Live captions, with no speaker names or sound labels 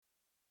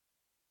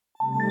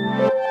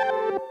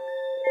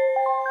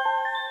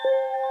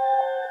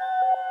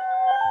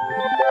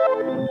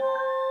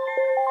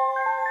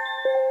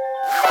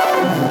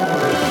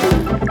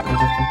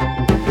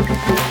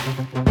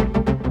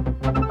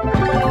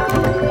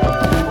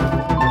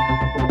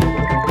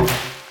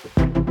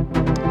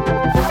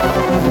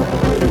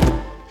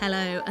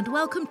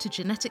Welcome to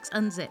Genetics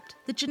Unzipped,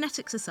 the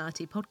Genetics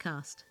Society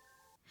podcast.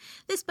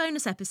 This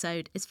bonus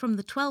episode is from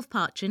the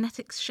 12-part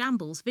Genetics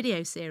Shambles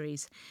video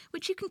series,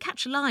 which you can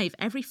catch live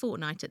every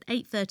fortnight at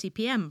 8:30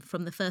 p.m.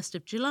 from the 1st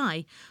of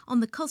July on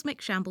the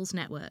Cosmic Shambles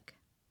Network.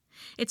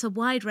 It's a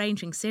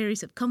wide-ranging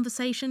series of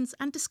conversations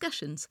and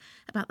discussions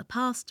about the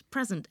past,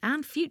 present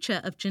and future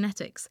of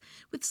genetics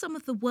with some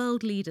of the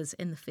world leaders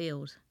in the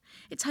field.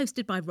 It's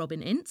hosted by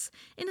Robin Ince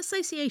in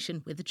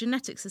association with the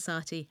Genetics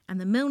Society and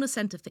the Milner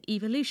Centre for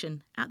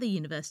Evolution at the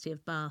University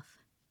of Bath.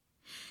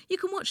 You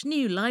can watch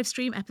new live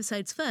stream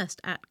episodes first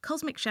at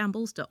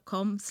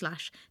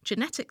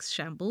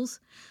cosmicshambles.com/geneticsshambles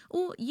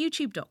or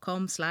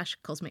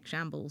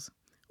youtube.com/cosmicshambles.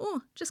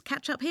 Or just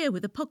catch up here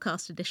with a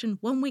podcast edition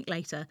 1 week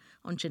later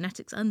on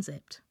Genetics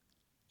Unzipped.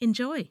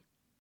 Enjoy!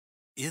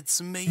 It's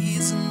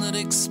amazing that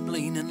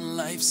explaining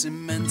life's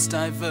immense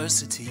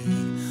diversity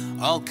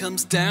all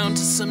comes down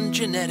to some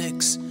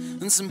genetics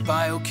and some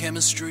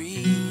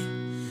biochemistry.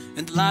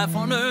 And life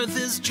on Earth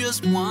is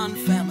just one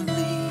family.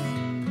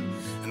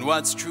 And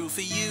what's true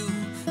for you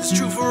is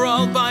true for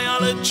all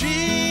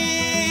biology.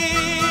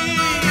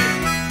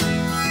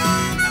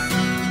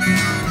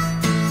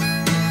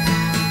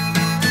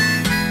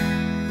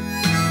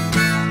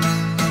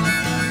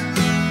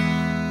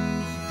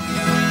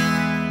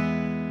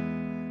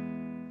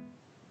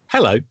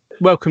 Hello,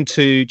 welcome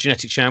to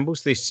Genetic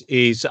Shambles. This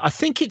is, I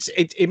think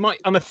it might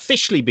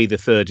unofficially be the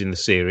third in the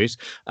series,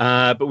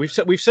 but we've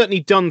certainly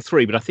done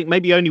three. But I think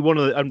maybe only one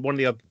of the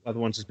other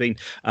ones has been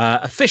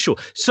official.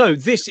 So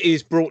this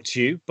is brought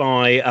to you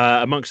by,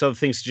 amongst other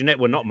things,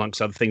 not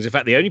amongst other things. In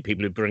fact, the only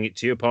people who bring it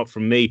to you, apart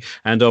from me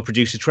and our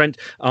producer Trent,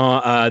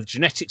 are the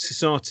Genetics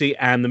Society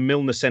and the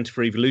Milner Centre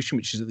for Evolution,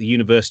 which is at the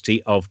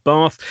University of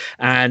Bath.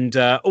 And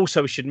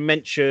also, we should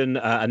mention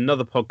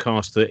another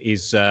podcast that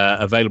is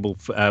available,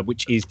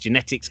 which is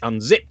Genetics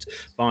Unzipped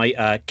by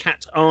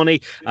Kat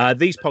Arney.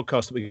 These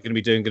podcasts that we're going to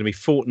be doing are going to be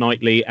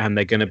fortnightly, and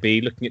they're going to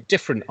be looking at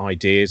different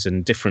ideas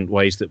and different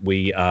ways that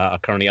we are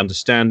currently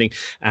understanding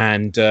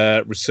and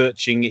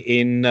researching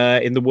in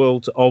the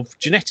world of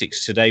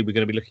genetics. Today, we're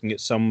going to be looking at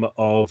some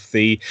of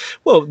the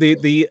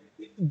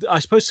I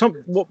suppose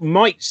what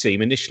might seem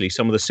initially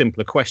some of the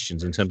simpler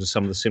questions in terms of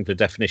some of the simpler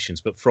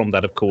definitions, but from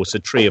that, of course, a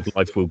tree of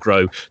life will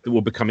grow that will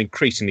become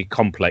increasingly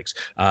complex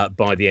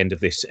by the end of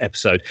this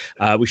episode.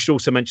 We should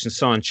also mention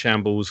Science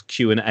Shambles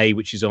Q&A,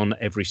 which is on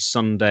every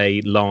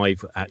Sunday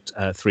live at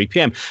 3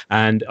 p.m.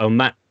 And on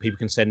that, people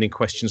can send in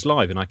questions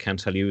live. And I can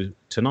tell you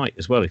tonight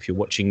as well, if you're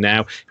watching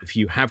now, if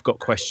you have got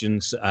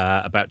questions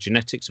about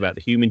genetics, about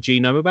the human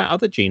genome, about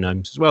other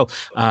genomes as well,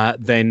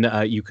 then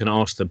you can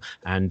ask them.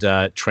 And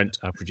Trent,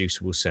 our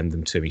producer, will send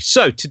them to me.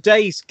 So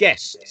today's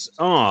guests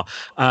are,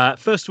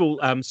 first of all,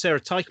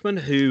 Sarah Teichmann,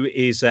 who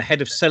is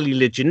head of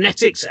cellular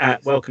genetics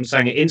at Wellcome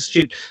Sanger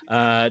Institute,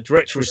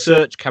 director of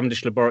research,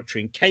 Cavendish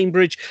Laboratory in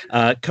Cambridge,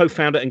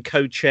 co-founder and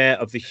co-chair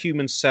of the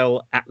Human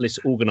Cell Atlas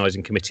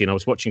Organising Committee. And I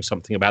was watching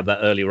something about that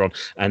earlier on,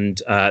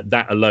 and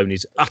that alone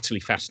is utterly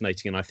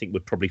fascinating, and I think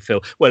would probably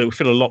fill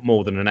a lot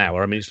more than an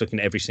hour. I mean, it's looking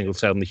at every single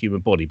cell in the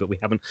human body, but we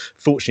haven't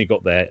fortunately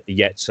got there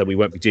yet, so we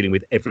won't be dealing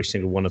with every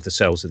single one of the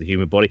cells of the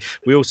human body.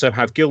 We also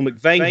have Gil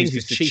McVeigh,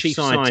 who's the Chief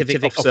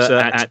Scientific Officer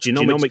at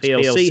Genomics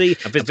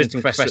PLC, a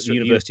visiting professor at the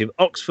University of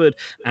Oxford,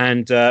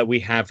 and we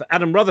have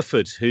Adam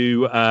Rutherford,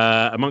 who,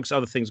 amongst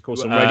other things, of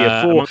course, on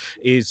Radio 4,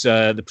 is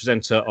the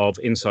presenter of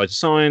Inside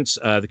Science,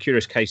 The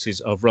Curious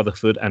Cases of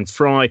Rutherford and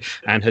Fry,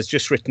 and has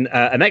just written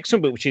an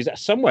excellent book, which is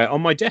somewhere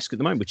on my desk at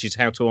the moment, which is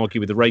How to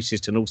Argue with the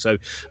Racist, and also,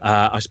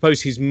 I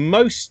suppose, his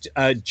most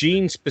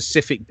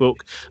gene-specific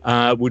book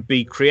would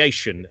be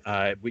Creation,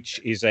 which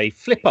is a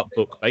flip-up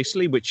book,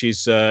 basically, which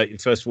is,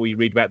 first of all, you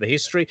read about the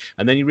history,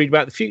 and then you read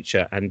about the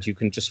future, and you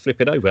can just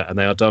flip it over, and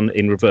they are done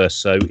in reverse.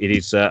 So it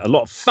is a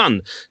lot of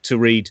fun to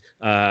read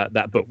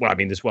that book. Well, I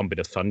mean, there's one bit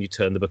of fun. You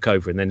turn the book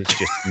over, and then it's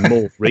just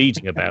more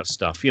reading about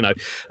stuff, you know.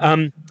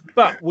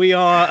 But we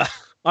are...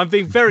 I'm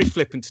being very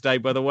flippant today,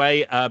 by the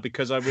way,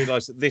 because I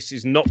realise that this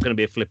is not going to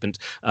be a flippant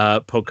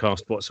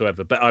podcast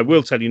whatsoever. But I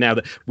will tell you now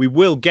that we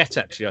will get,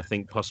 actually, I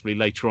think, possibly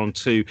later on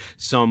to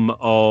some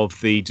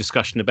of the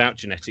discussion about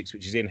genetics,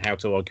 which is in How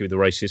to Argue with the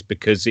Racist,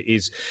 because it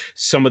is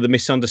some of the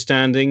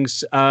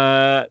misunderstandings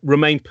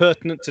remain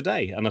pertinent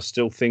today and are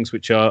still things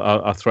which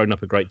are thrown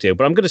up a great deal.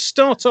 But I'm going to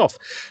start off.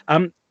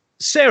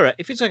 Sarah,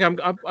 if it's okay,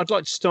 I'd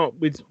like to start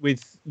with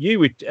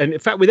you, and in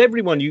fact with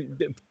everyone.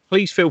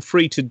 Please feel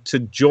free to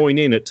join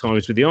in at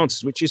times with the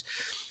answers, which is,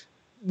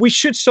 we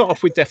should start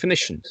off with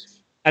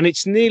definitions. And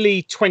it's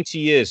nearly 20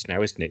 years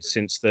now, isn't it,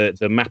 since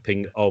the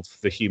mapping of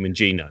the human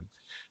genome.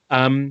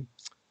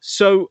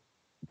 So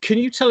can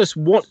you tell us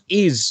what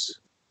is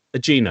a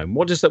genome?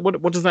 What does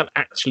that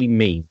actually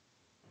mean?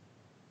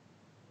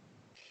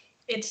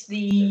 It's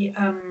the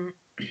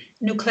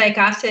nucleic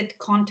acid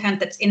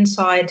content that's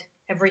inside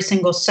every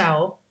single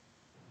cell,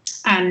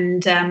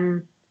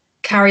 and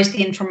carries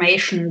the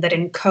information that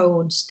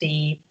encodes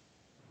the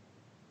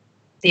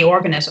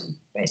organism,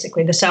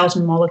 basically the cells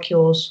and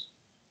molecules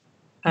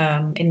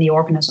in the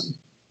organism.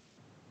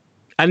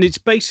 And it's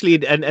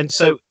basically, and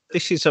so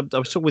I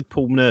was talking with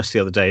Paul Nurse the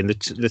other day, and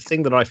the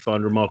thing that I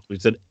find remarkable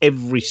is that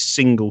every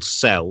single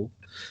cell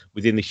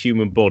within the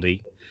human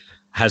body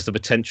has the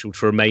potential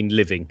to remain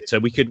living. So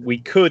we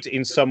could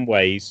in some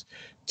ways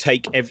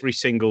take every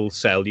single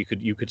cell. You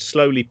could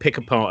slowly pick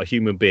apart a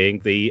human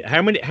being.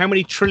 How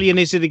many trillion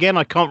is it again?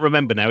 I can't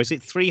remember now. Is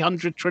it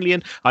 300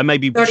 trillion? I may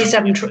be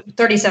 37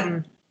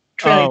 trillion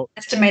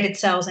estimated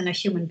cells in a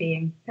human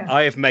being. Yeah.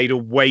 I have made a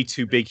way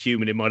too big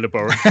human in my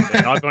laboratory.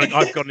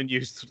 I've gone and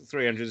used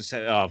 300.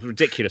 Oh,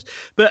 ridiculous!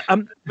 But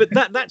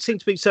that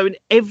seems to be so. In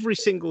every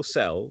single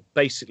cell,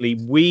 basically,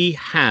 we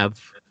have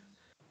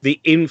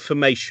the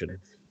information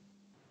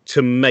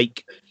to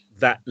make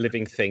that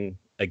living thing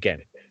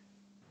again.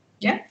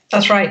 Yeah,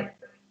 that's right.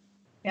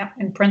 Yeah,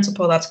 in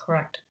principle, that's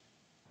correct.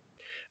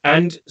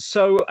 And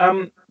so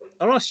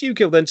I'll ask you,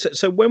 Gil, then.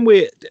 So when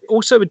we're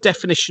also a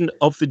definition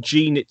of the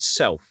gene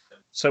itself.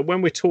 So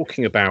when we're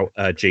talking about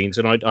genes,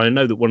 and I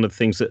know that one of the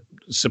things that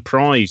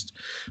surprised,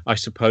 I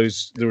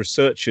suppose, the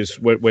researchers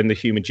when the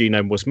human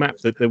genome was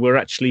mapped, that there were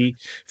actually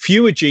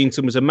fewer genes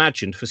than was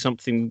imagined for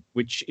something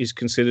which is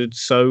considered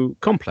so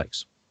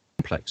complex.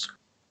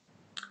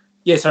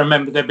 Yes, I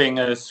remember there being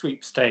a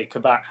sweepstake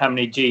about how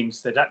many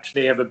genes there'd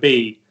actually ever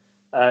be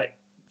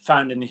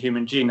found in the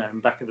human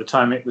genome back at the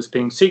time it was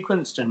being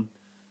sequenced, and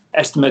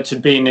estimates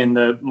had been in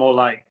the more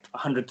like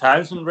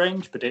 100,000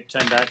 range, but it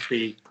turned out to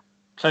be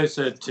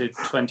closer to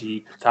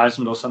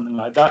 20,000 or something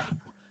like that.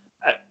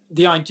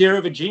 The idea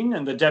of a gene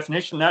and the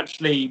definition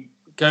actually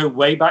go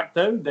way back,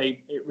 though.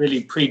 It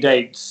really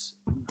predates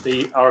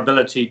our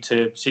ability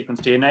to sequence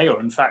DNA, or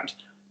in fact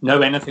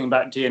know anything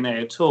about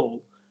DNA at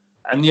all.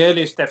 And the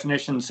earliest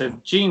definitions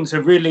of genes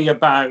are really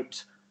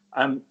about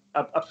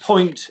a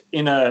point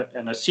in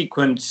a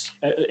sequence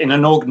in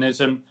an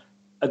organism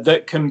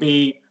that can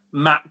be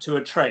mapped to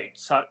a trait,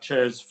 such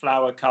as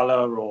flower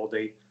color or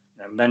the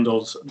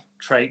Mendel's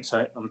traits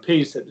on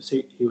peas that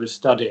he was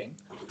studying.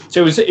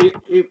 So it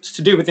was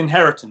to do with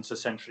inheritance,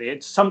 essentially.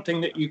 It's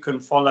something that you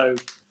can follow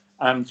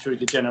through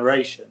the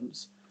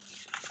generations.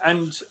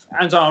 And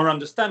as our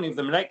understanding of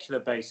the molecular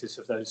basis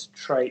of those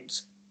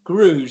traits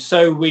grew,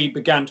 so we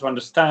began to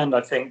understand,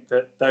 I think,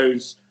 that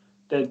there's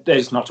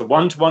not a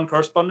one-to-one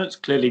correspondence,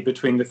 clearly,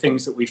 between the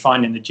things that we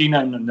find in the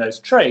genome and those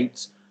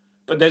traits,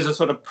 but there's a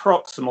sort of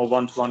proximal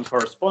one-to-one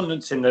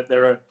correspondence in that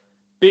there are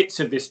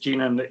bits of this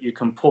genome that you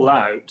can pull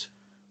out,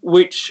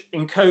 which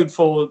encode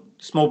for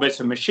small bits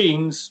of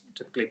machines,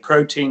 typically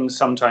proteins,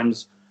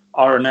 sometimes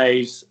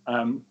RNAs,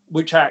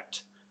 which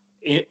act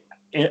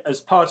as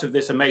part of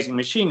this amazing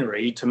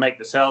machinery to make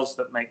the cells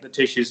that make the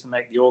tissues, to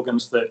make the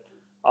organs that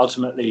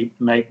ultimately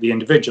make the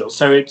individual.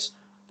 So it's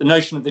the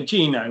notion of the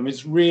genome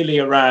is really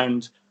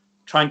around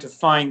trying to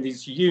find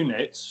these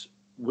units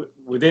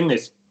within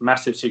this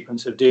massive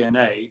sequence of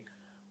DNA,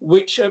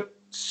 which are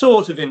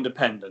sort of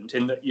independent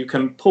in that you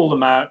can pull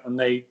them out and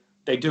they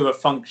do a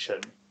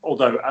function,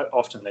 although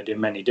often they do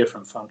many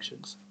different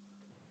functions.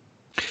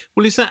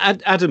 Well, is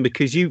that, Adam,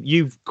 because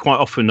you've quite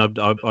often,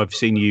 I've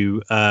seen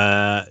you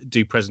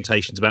do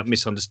presentations about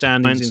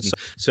misunderstandings, and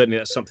certainly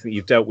that's something that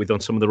you've dealt with on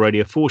some of the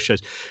Radio 4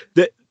 shows,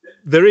 that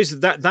there is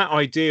that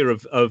idea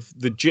of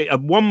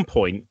at one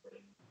point,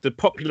 the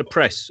popular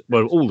press,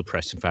 well, all the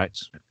press, in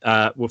fact,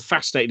 were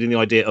fascinated in the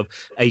idea of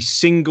a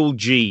single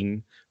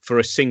gene for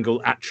a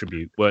single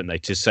attribute, weren't they?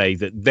 To say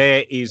that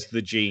there is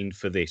the gene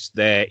for this,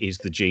 there is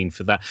the gene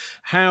for that.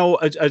 How,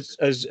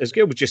 as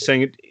Gil was just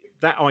saying,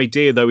 that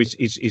idea though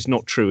is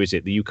not true, is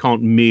it? That you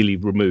can't merely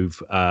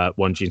remove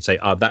one gene and say,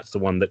 that's the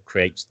one that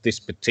creates this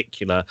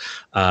particular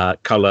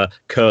color,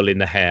 curl in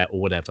the hair,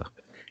 or whatever.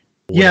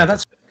 Yeah,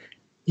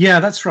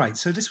 that's right.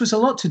 So this was a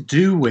lot to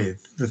do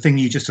with the thing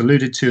you just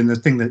alluded to, and the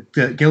thing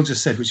that Gil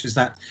just said, which was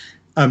that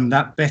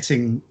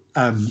betting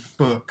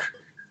book,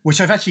 which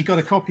I've actually got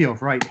a copy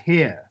of right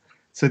here.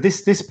 So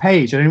this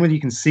page, I don't know whether you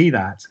can see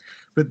that,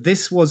 but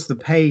this was the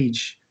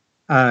page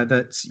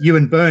that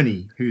Ewan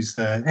Birney, who's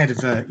the head of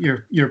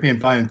the European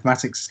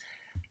Bioinformatics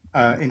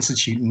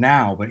Institute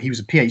now, but he was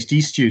a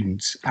PhD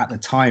student at the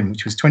time,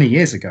 which was 20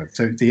 years ago.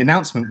 So the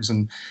announcement was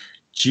on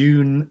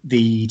June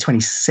the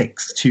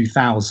 26th,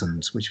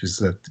 2000, which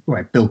was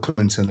Bill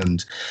Clinton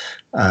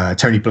and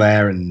Tony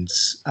Blair and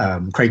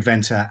Craig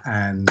Venter,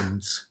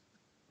 and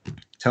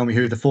tell me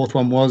who the fourth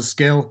one was,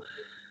 Gil.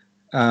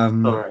 All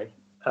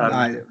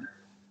right.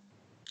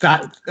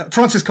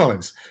 Francis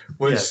Collins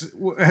was.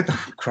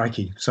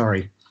 Crikey,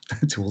 sorry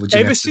to all the.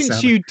 Ever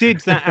since you did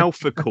that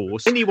alpha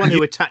course, anyone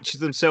who attaches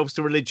themselves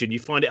to religion, you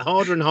find it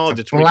harder and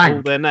harder to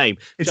recall their name.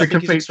 It's a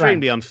complete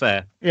extremely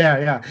unfair.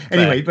 Yeah.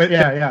 Anyway,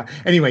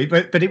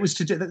 but it was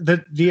to do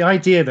the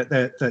idea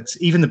that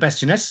even the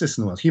best geneticists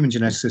in the world, human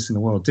geneticists in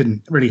the world,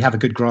 didn't really have a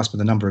good grasp of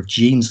the number of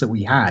genes that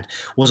we had,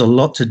 was a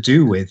lot to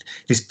do with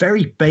this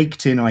very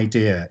baked in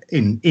idea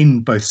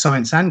in both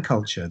science and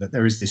culture that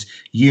there is this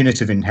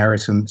unit of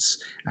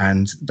inheritance,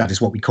 and that is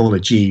what we call a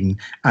gene,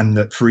 and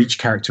that for each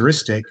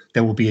characteristic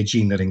there will be a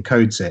gene that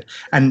encodes it.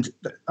 And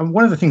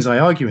one of the things I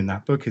argue in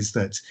that book is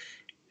that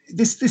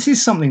this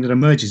is something that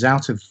emerges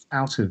out of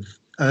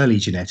early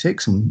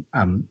genetics,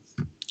 and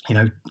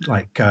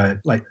like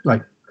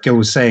Gil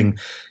was saying,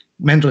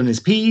 Mendel and his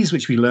peas,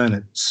 which we learn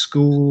at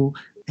school.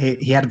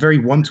 He had a very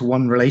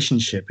one-to-one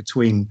relationship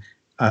between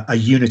a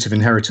unit of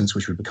inheritance,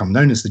 which would become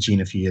known as the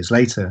gene a few years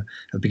later,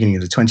 at the beginning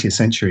of the 20th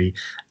century,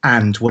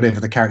 and whatever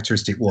the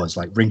characteristic was,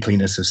 like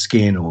wrinkliness of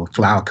skin or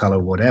flower color,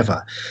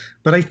 whatever.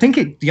 But I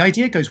think the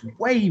idea goes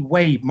way,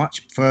 way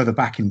much further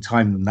back in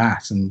time than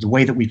that. And the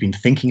way that we've been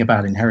thinking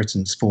about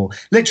inheritance for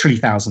literally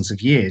thousands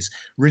of years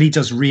really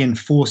does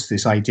reinforce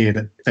this idea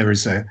that there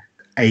is a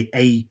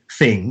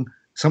thing,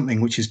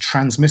 something which is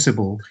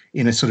transmissible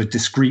in a sort of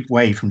discrete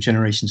way from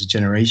generation to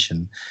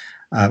generation,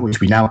 which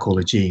we now call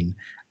a gene.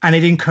 And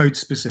it encodes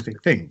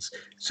specific things.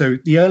 So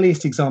the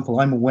earliest example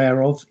I'm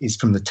aware of is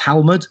from the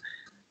Talmud,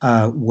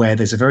 where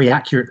there's a very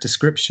accurate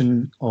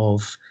description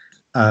of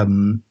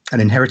an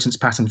inheritance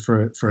pattern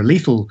for a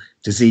lethal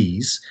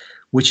disease,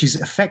 which is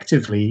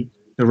effectively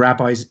the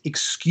rabbis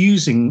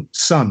excusing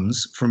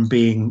sons from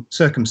being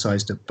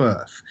circumcised at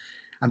birth.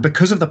 And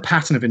because of the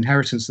pattern of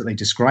inheritance that they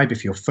describe,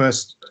 if your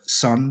first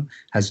son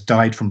has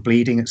died from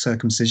bleeding at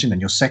circumcision and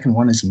your second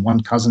one is in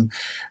one cousin,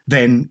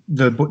 then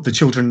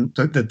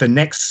the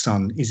next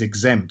son is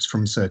exempt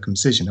from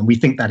circumcision. And we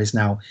think that is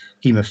now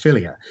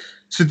hemophilia.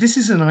 So this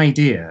is an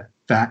idea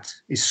that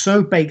is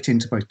so baked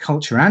into both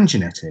culture and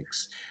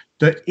genetics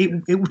that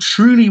it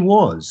truly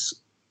was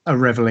a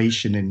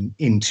revelation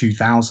in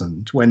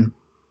 2000 when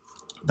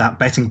that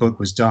betting book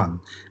was done,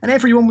 and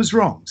everyone was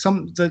wrong.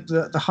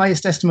 The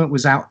highest estimate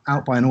was out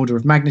by an order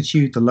of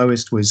magnitude. The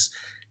lowest was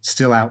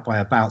still out by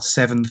about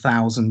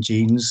 7,000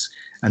 genes.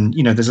 And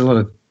there's a lot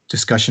of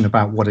discussion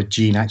about what a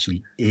gene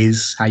actually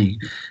is,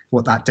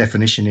 what that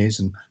definition is,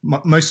 and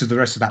most of the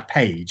rest of that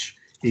page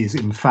is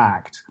in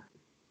fact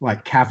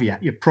like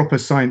proper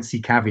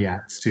sciencey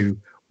caveats to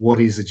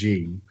what is a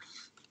gene.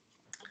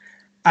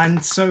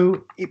 And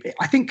so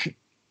I think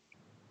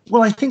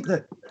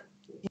that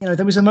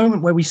there was a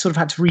moment where we sort of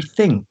had to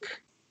rethink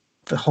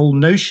the whole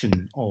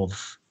notion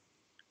of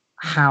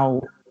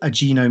how a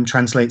genome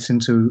translates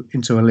into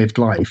a lived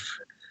life,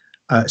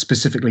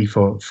 specifically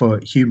for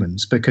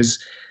humans. Because,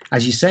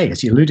 as you say,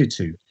 as you alluded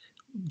to,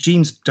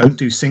 genes don't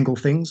do single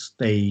things.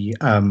 They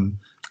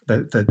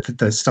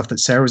the stuff that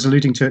Sarah was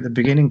alluding to at the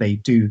beginning, they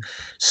do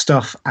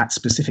stuff at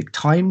specific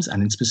times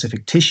and in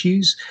specific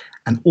tissues,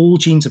 and all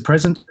genes are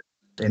present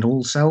in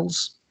all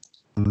cells.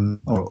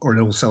 Or in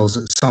all cells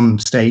at some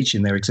stage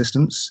in their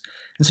existence.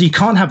 And so you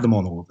can't have them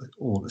on all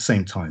at the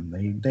same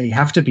time. They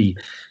have to be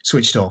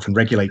switched off and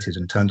regulated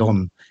and turned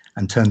on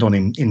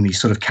in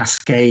these sort of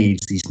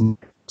cascades, these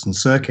networks and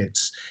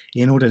circuits,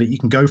 in order that you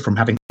can go from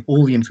having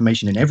all the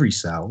information in every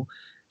cell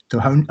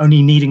to only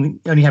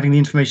having the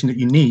information that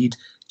you need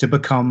to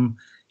become,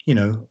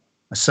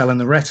 a cell in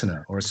the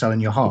retina or a cell in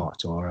your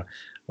heart or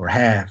a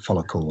hair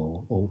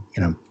follicle or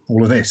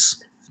all of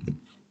this.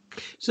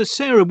 So,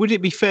 Sarah, would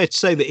it be fair to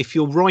say that if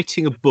you're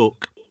writing a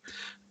book,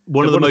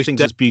 one of the most things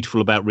that's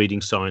beautiful about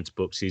reading science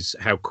books is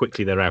how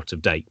quickly they're out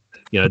of date?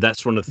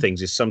 That's one of the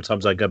things is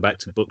sometimes I go back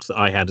to books that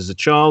I had as a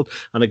child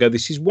and I go,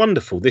 this is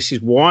wonderful. This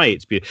is why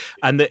it's beautiful.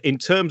 And that in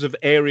terms of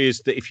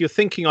areas that if you're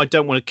thinking, I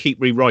don't want to keep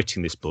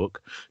rewriting this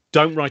book,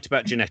 don't write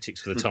about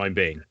genetics for the time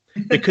being.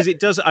 Because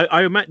it does,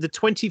 I imagine the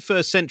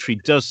 21st century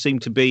does seem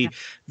to be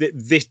that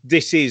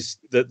this is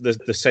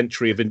the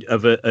century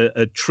of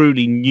a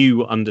truly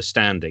new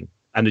understanding.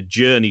 And a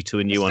journey to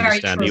a new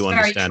understanding.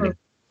 True.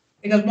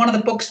 Because one of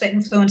the books that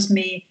influenced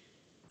me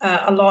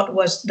a lot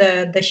was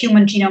the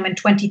Human Genome in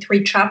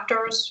 23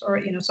 Chapters,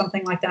 or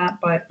something like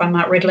that, by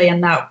Matt Ridley.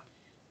 And that,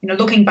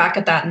 looking back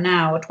at that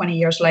now, 20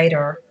 years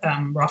later,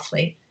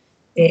 roughly,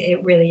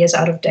 it really is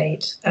out of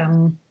date.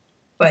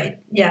 But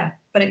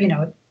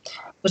it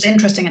was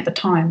interesting at the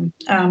time.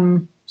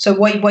 So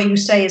what you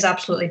say is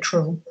absolutely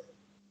true.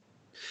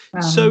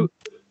 So,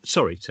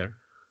 sorry, Sarah.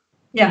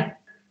 Yeah.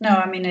 No,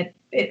 I mean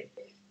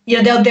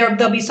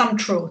there'll be some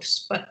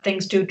truths, but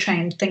things do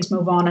change, things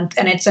move on,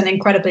 and it's an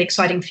incredibly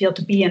exciting field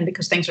to be in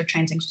because things are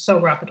changing so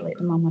rapidly at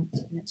the moment.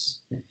 And it's,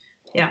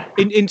 yeah.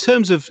 In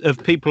terms of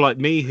people like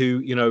me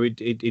who,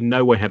 in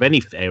no way have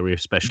any area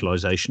of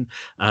specialization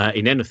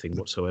in anything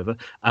whatsoever,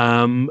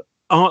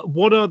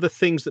 what are the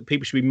things that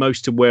people should be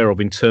most aware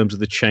of in terms of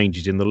the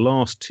changes in the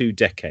last 2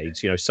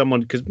 decades?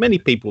 Because many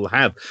people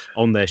have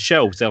on their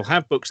shelves, they'll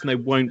have books and they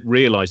won't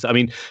realize that. I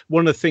mean,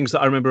 one of the things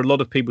that I remember a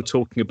lot of people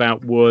talking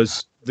about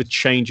was the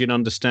change in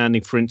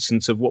understanding, for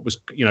instance, of what was,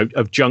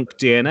 of junk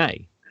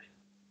DNA.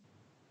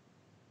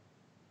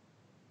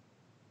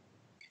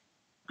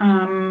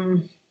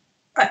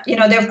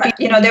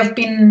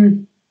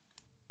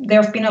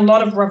 There have been a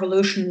lot of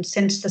revolution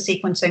since the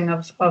sequencing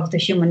of the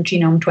human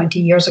genome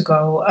 20 years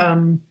ago.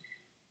 And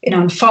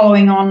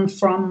following on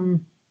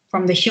from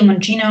the human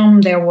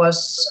genome, there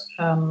was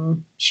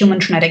human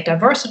genetic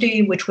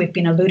diversity, which we've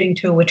been alluding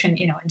to, which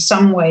in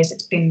some ways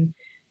it's been,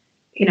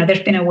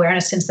 there's been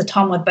awareness since the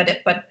Talmud,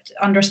 but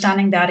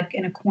understanding that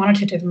in a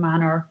quantitative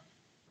manner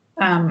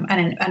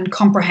and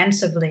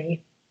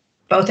comprehensively,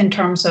 both in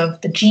terms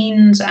of the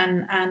genes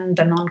and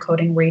the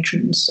non-coding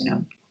regions,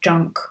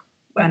 junk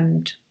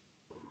and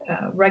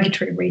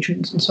regulatory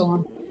regions and so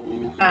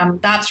on.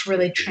 That's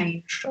really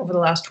changed over the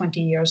last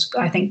 20 years,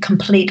 I think,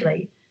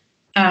 completely.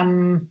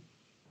 the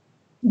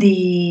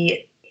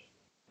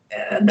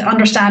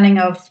understanding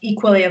of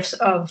equally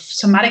of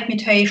somatic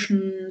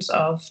mutations,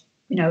 of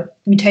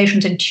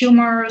mutations in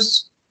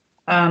tumors,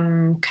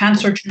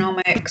 cancer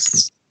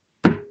genomics.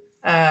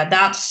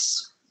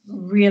 That's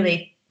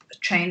really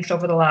changed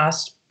over the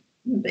last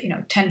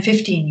 10,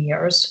 15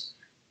 years,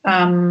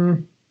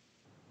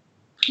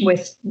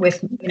 with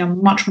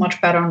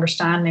much better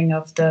understanding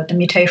of the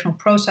mutational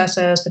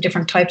processes, the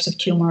different types of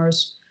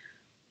tumors.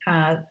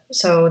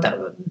 So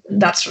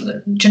that's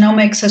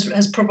genomics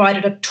has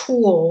provided a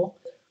tool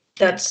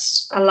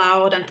that's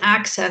allowed an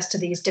access to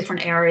these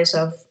different areas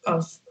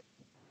of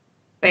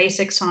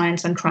basic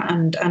science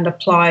and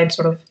applied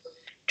sort of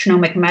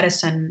genomic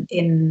medicine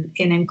in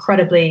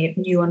incredibly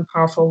new and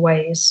powerful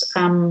ways.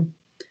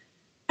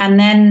 And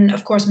then,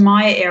 of course,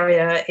 my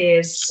area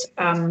is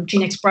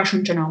gene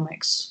expression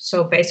genomics.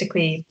 So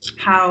basically,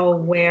 how,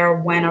 where,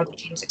 when are the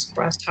genes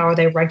expressed? How are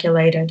they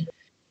regulated?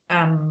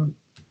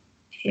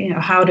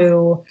 How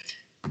do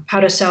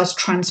cells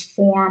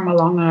transform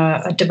along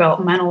a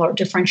developmental or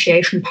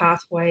differentiation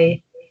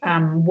pathway?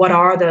 What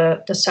are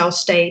the cell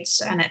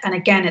states? And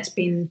again, it's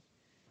been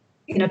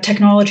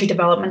technology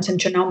developments in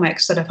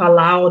genomics that have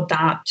allowed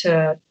that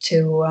to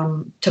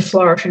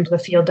flourish into the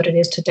field that it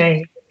is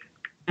today.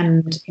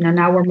 And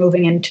now we're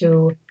moving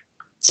into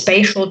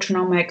spatial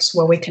genomics,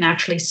 where we can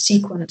actually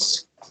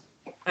sequence,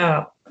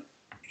 in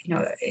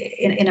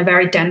a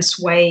very dense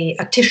way,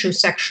 a tissue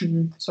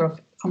section, sort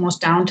of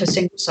almost down to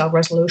single cell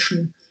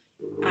resolution.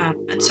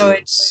 And so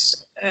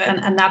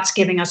and that's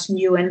giving us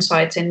new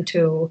insights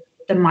into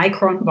the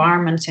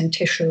microenvironments in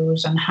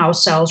tissues and how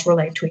cells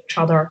relate to each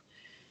other,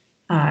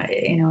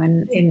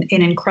 in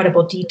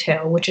incredible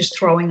detail, which is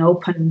throwing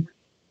open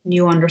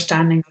new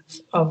understanding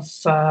of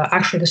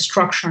actually the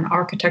structure and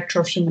architecture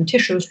of human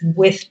tissues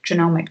with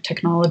genomic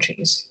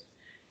technologies,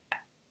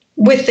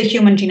 with the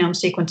human genome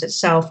sequence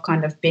itself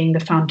kind of being the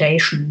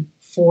foundation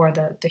for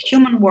the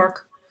human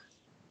work.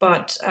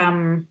 But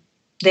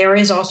there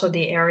is also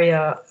the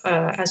area,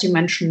 as you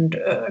mentioned,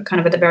 kind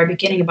of at the very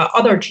beginning, about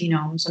other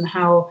genomes and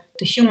how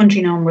the human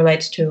genome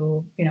relates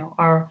to,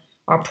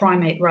 our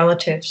primate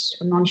relatives,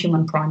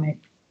 non-human primate,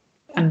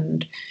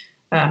 and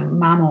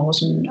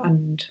mammals,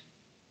 and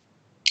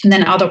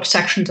then other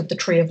sections of the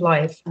tree of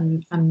life.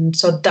 And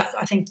so that,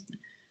 I think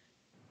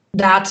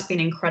that's been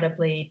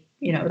incredibly,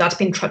 that's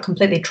been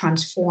completely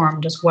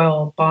transformed as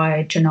well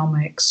by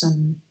genomics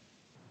and,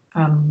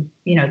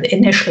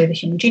 initially the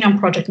Human Genome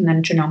Project and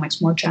then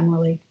genomics more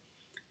generally.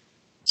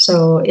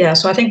 So, yeah,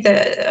 so I think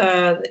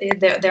that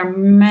there are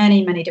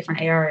many, many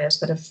different areas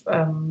that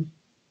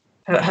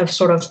have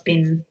sort of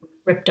been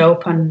ripped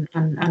open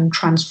and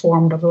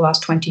transformed over the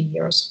last 20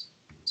 years.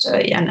 So,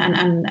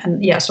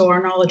 so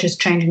our knowledge is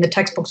changing. The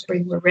textbooks are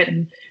being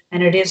rewritten,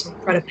 and it is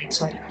incredibly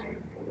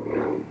exciting.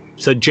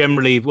 So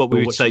generally, what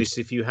we would say is,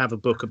 if you have a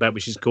book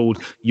which is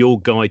called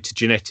Your Guide to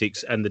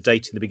Genetics, and the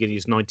date in the beginning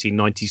is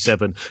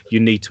 1997, you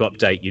need to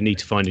update. You need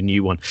to find a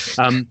new one.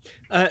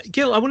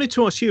 Gil, I wanted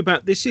to ask you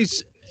about this.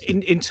 Is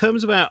in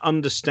terms of our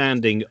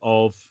understanding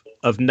of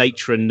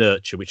nature and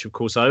nurture, which of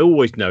course I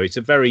always know it's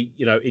a very,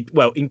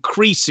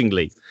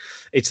 increasingly,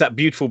 it's that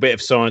beautiful bit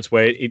of science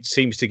where it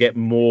seems to get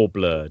more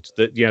blurred.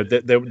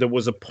 That there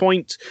was a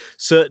point,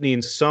 certainly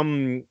in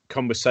some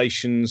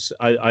conversations,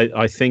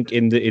 I think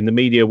in the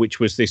media, which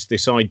was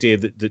this idea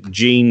that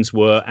genes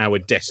were our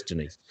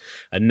destiny,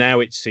 and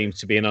now it seems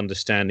to be an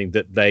understanding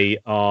that they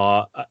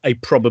are a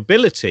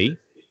probability,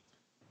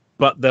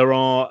 but there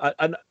are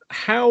and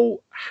how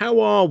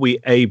are we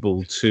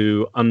able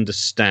to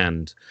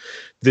understand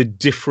the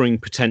differing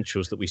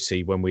potentials that we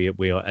see when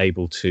we are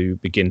able to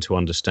begin to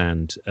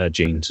understand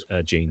genes?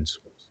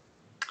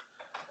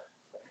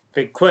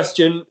 Big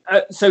question.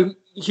 So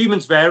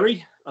humans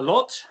vary a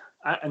lot,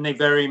 and they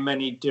vary in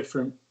many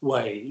different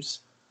ways.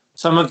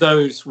 Some of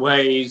those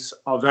ways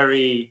are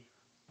very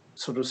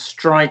sort of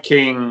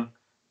striking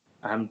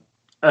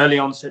early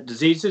onset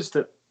diseases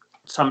that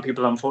some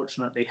people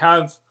unfortunately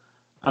have.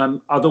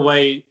 Other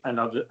way, and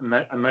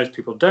most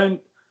people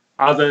don't.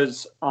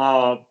 Others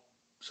are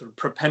sort of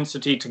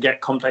propensity to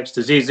get complex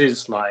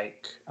diseases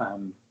like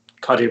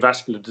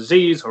cardiovascular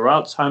disease or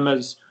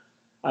Alzheimer's.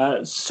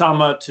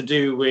 Some are to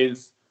do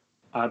with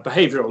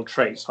behavioral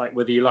traits, like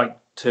whether you like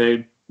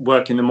to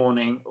work in the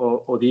morning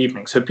or the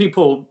evening. So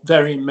people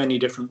vary in many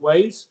different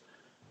ways.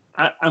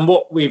 And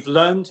what we've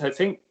learned, I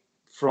think,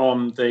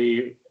 from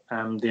the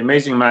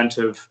amazing amount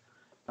of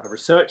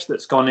research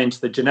that's gone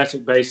into the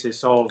genetic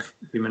basis of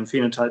human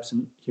phenotypes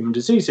and human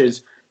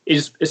diseases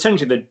is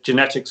essentially that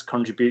genetics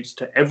contributes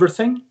to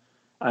everything.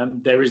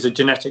 There is a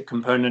genetic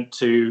component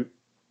to,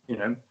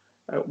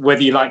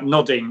 whether you like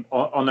nodding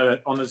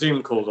on a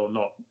Zoom call or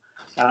not,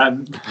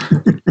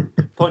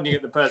 pointing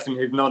at the person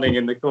who's nodding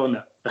in the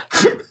corner.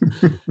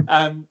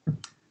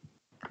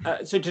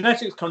 So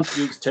genetics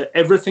contributes to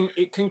everything.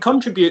 It can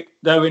contribute,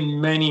 though, in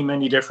many,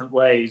 many different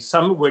ways,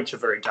 some of which are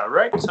very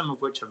direct, some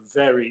of which are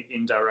very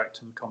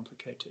indirect and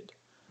complicated.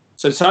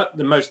 So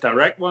the most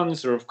direct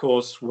ones are, of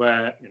course,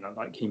 where,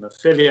 like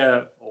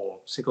hemophilia or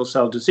sickle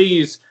cell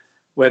disease,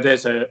 where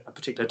there's a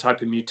particular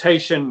type of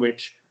mutation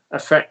which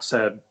affects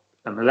a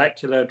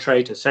molecular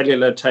trait, a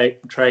cellular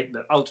trait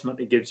that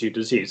ultimately gives you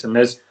disease. And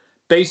there's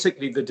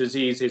basically, the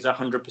disease is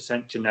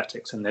 100%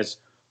 genetics, and there's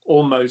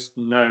almost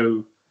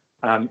no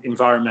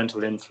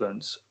environmental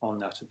influence on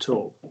that at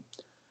all.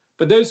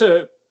 But those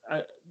are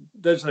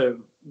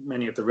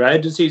many of the rare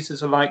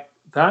diseases are like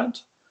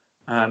that.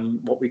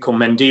 What we call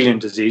Mendelian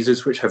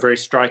diseases, which have very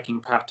striking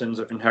patterns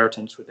of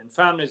inheritance within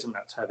families, and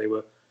that's how they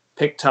were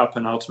picked up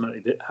and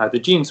ultimately how the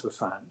genes were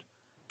found.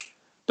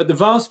 But the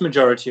vast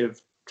majority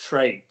of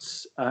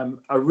traits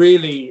are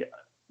really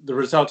the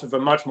result of a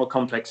much more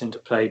complex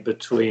interplay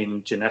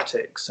between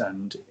genetics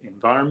and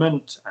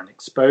environment and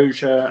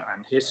exposure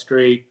and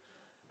history.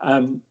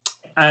 And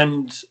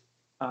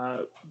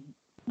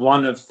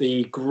one of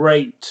the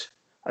great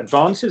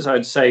advances,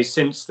 I'd say,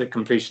 since the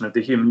completion of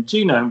the human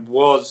genome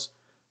was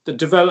the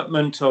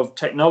development of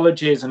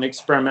technologies and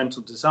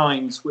experimental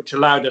designs which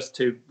allowed us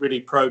to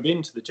really probe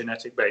into the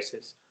genetic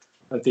basis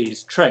of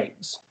these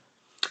traits.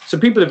 So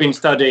people have been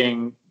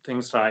studying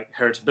things like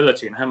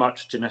heritability and how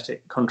much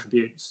genetic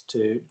contributes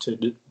to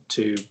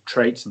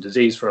traits and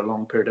disease for a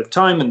long period of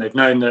time. And they've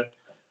known that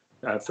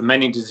for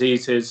many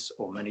diseases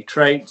or many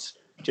traits,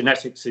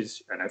 genetics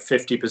is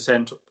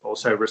 50% or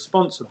so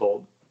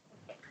responsible.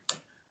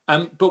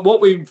 But what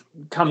we've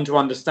come to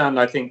understand,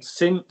 I think,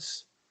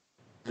 since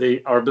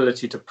our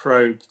ability to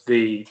probe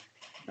the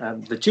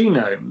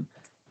genome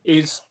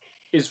is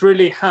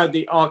really how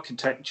the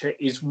architecture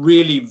is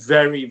really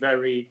very,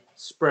 very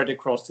spread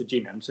across the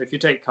genome. So if you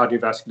take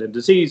cardiovascular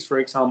disease, for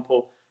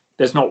example,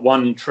 there's not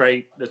one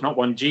trait, there's not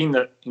one gene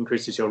that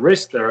increases your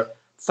risk. There are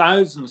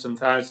thousands and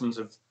thousands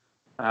of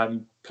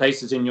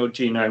places in your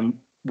genome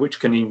which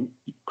can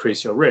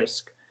increase your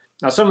risk.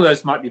 Now, some of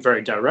those might be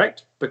very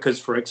direct because,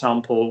 for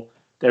example,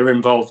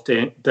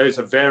 those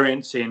are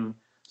variants in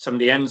some of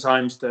the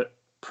enzymes that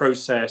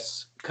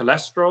process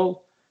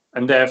cholesterol.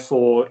 And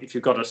therefore, if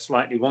you've got a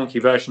slightly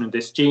wonky version of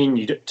this gene,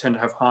 you tend to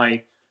have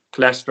high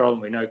cholesterol,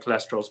 and we know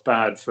cholesterol is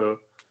bad for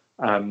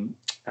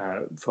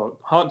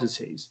heart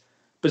disease.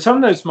 But some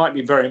of those might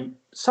be very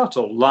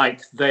subtle,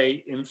 like they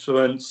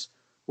influence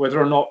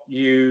whether or not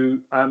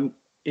you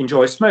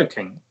enjoy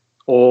smoking,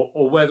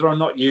 or whether or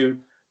not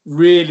you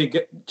really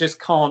just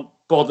can't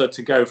bother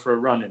to go for a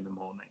run in the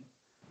morning.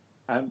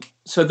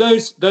 So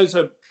those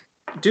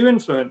do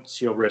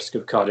influence your risk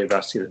of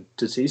cardiovascular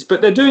disease,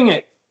 but they're doing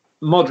it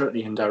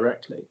moderately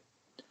indirectly.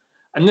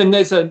 And then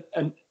there's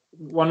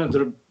one of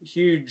the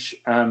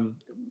huge,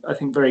 I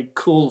think, very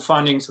cool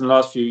findings in the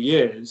last few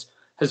years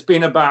has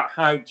been about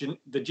how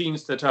the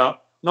genes that are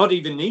not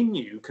even in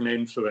you can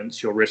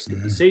influence your risk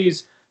of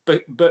disease,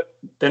 but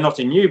they're not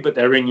in you, but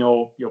they're in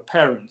your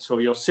parents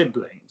or your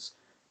siblings,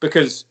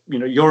 because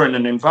you're in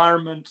an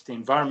environment, the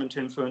environment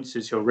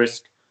influences your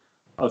risk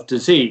of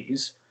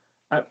disease.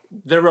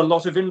 There are a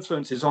lot of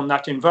influences on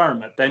that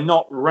environment. They're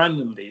not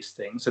random, these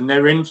things, and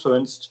they're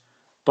influenced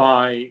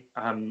by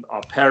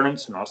our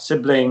parents and our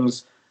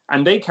siblings,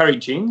 and they carry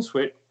genes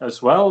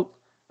as well,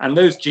 and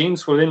those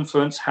genes will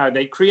influence how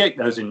they create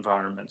those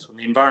environments and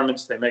the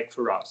environments they make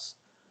for us.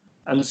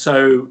 And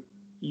so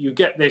you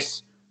get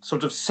this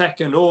sort of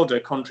second order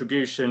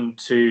contribution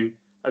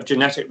of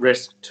genetic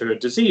risk to a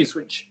disease,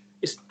 which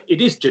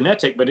is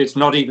genetic, but it's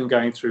not even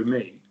going through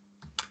me.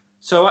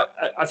 So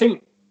I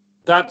think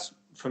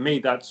for me,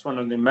 that's one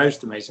of the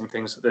most amazing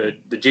things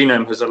that the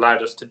genome has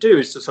allowed us to do,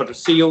 is to sort of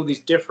see all these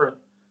different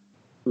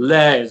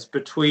layers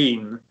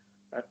between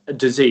a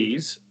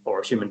disease or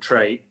a human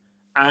trait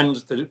and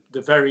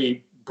the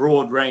very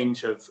broad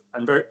range of,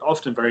 and very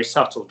often very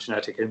subtle,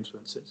 genetic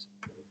influences.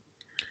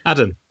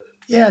 Adam.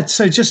 Yeah,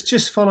 so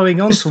just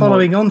following on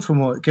from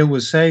what Gil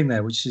was saying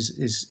there, which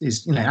is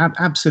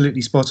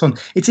absolutely spot on.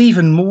 It's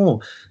even more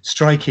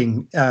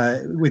striking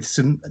with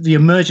the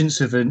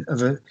emergence of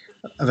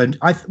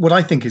what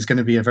I think is going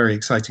to be a very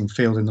exciting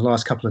field in the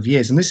last couple of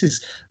years, and this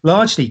is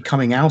largely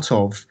coming out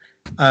of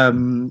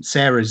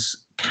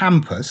Sarah's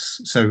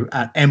campus, so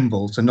at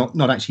EMBL, so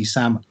not actually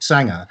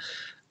Sanger,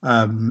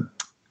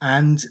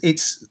 and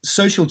it's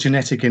social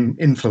genetic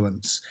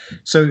influence.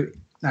 So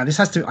now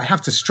I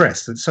have to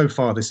stress that so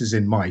far this is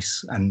in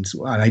mice, and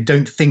I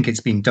don't think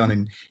it's been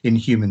done in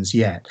humans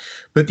yet.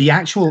 But the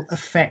actual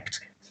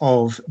effect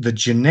of the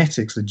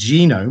genetics, the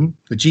genome,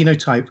 the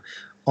genotype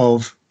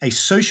of a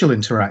social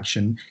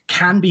interaction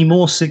can be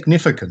more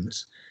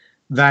significant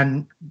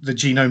than the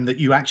genome that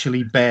you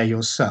actually bear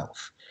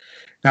yourself.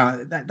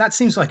 Now, that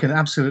seems like an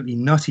absolutely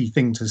nutty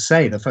thing to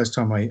say the first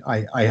time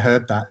I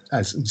heard that,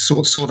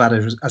 saw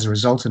that as a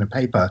result in a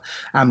paper.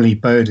 Amelie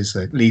Bird is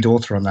the lead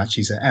author on that.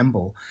 She's at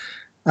EMBL.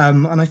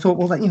 And I thought,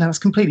 well, that's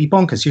completely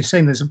bonkers. You're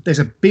saying there's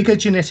a bigger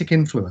genetic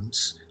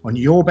influence on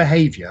your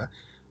behavior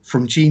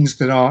from genes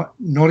that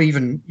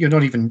you're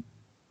not even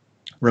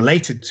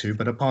related to,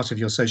 but are part of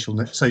your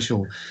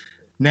social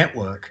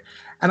network.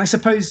 And I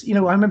suppose, I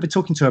remember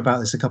talking to her about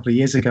this a couple of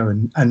years ago,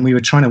 and we were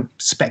trying to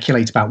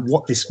speculate about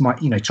what this might,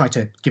 try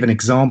to give an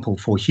example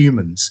for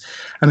humans.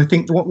 And I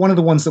think one of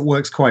the ones that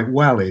works quite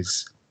well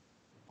is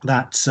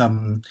that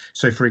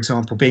so for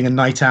example, being a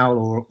night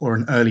owl or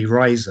an early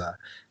riser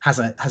has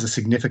a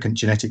significant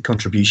genetic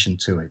contribution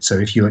to it. So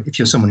if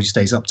you're someone who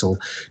stays up till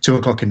 2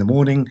 o'clock in the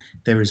morning,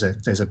 there's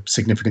a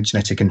significant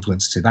genetic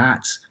influence to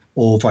that,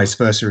 or vice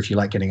versa if you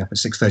like getting up at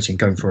 6:30 and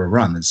going for a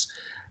run,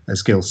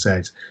 as Gil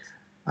said.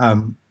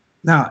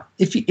 Now,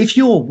 if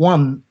you're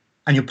one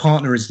and your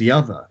partner is the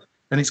other,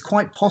 then it's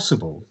quite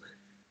possible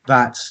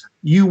that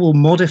you will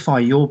modify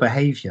your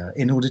behavior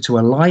in order to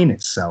align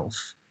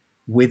itself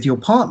with your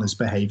partner's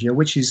behavior,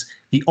 which is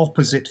the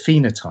opposite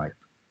phenotype,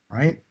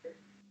 right?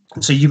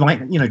 So you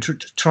might,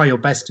 try your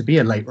best to be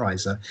a late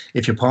riser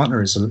if your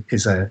partner is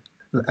a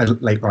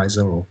late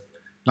riser or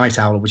night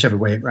owl, or whichever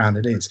way around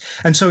it is.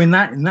 And so in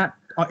that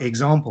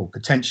example,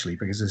 potentially,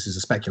 because this is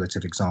a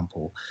speculative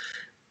example,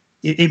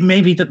 it may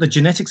be that the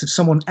genetics of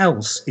someone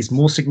else is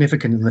more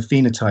significant in the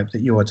phenotype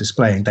that you are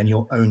displaying than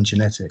your own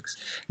genetics.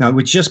 Now,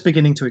 we're just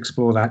beginning to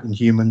explore that in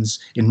humans.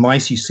 In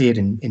mice, you see it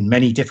in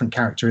many different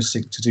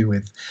characteristics to do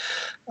with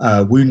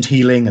wound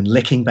healing and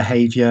licking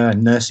behavior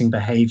and nursing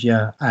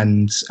behavior,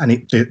 and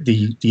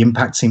the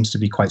impact seems to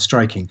be quite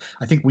striking.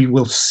 I think we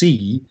will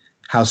see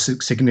how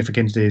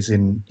significant it is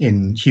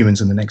in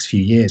humans in the next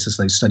few years as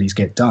those studies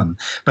get done.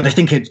 But I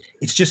think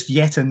it's just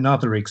yet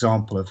another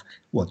example of,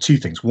 well, two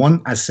things.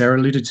 One, as Sarah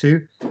alluded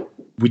to,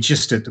 we're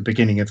just at the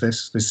beginning of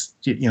this,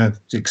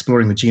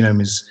 exploring the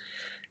genome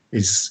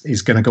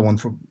is going to go on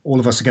for,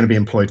 all of us are going to be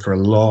employed for a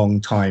long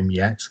time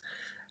yet.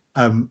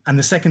 And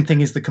the second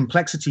thing is the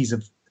complexities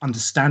of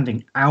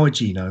understanding our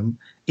genome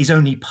is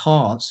only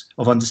part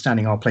of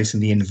understanding our place in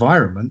the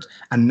environment,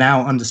 and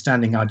now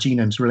understanding our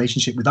genome's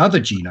relationship with other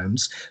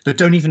genomes that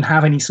don't even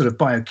have any sort of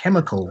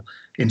biochemical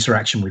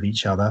interaction with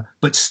each other,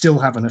 but still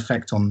have an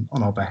effect on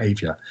our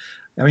behavior.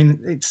 I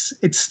mean, it's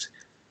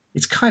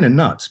kind of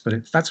nuts,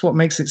 but that's what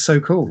makes it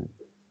so cool.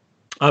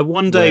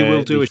 One day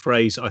we'll do a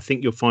phrase, I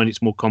think you'll find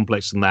it's more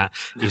complex than that,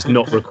 is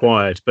not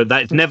required. But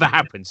that never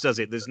happens, does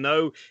it? There's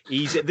no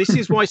easy... This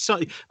is why,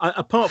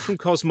 apart from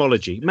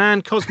cosmology,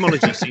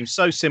 cosmology seems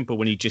so simple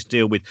when you just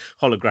deal with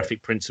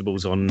holographic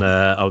principles on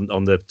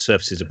the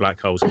surfaces of black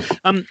holes.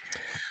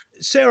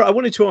 Sarah, I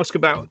wanted to ask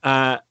about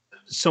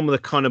some of the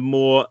kind of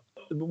more...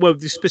 Well,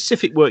 the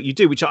specific work you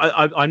do, which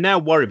I now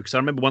worry, because I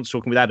remember once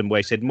talking with Adam where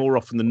he said more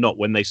often than not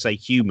when they say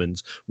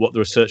humans, what the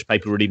research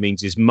paper really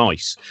means is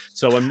mice.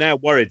 So I'm now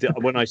worried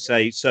that when I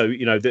say,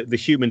 the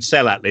human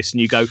cell atlas,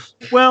 and you go,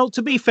 well,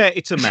 to be fair,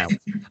 it's a mouse.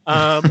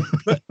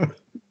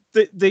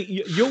 But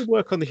your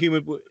work on the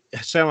human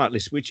cell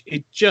atlas, which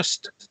it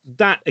just,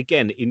 that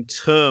again, in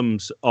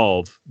terms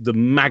of the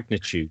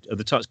magnitude of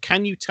the types,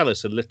 can you tell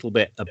us a little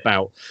bit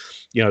about,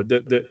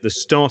 the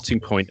starting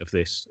point of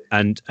this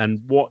and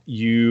what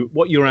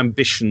your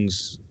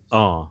ambitions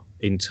are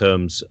in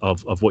terms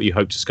of what you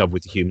hope to discover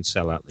with the human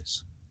cell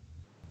atlas?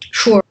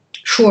 Sure.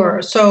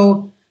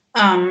 So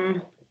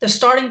the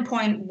starting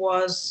point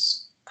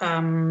was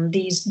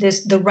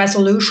the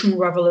resolution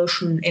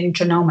revolution in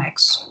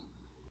genomics,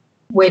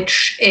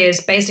 which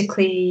is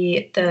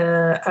basically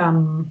the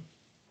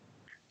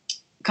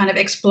kind of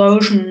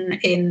explosion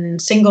in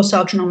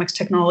single-cell genomics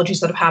technologies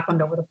that have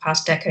happened over the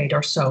past decade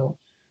or so.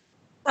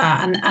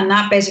 And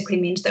that basically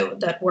means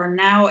that we're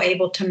now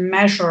able to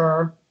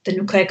measure the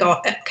nucleic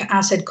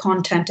acid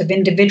content of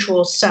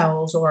individual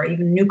cells or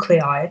even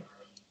nuclei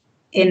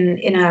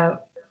in a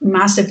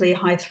massively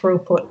high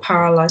throughput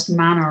parallelized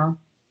manner,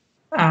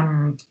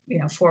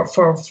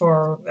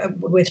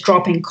 with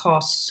dropping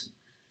costs.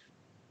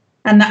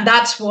 And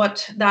that's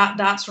what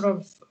that sort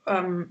of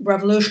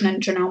revolution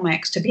in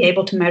genomics, to be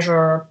able to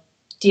measure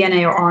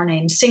DNA or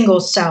RNA in single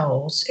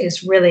cells,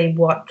 is really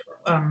what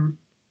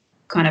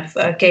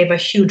gave a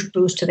huge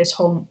boost to this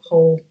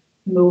whole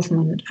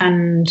movement.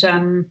 And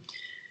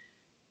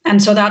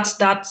so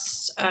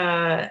that's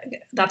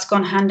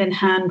gone hand in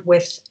hand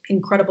with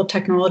incredible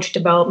technology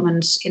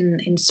developments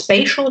in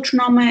spatial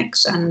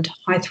genomics and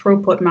high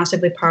throughput,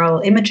 massively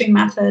parallel imaging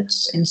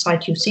methods, in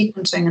situ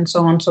sequencing, and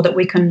so on, so that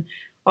we can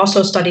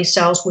also study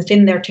cells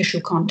within their tissue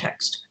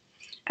context.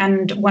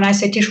 And when I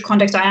say tissue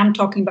context, I am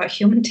talking about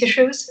human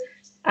tissues.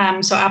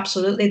 So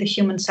absolutely, the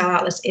Human Cell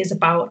Atlas is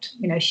about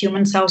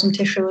human cells and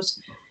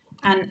tissues.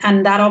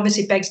 And that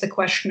obviously begs the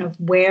question of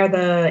where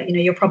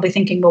you're probably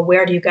thinking, well,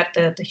 where do you get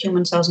the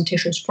human cells and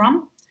tissues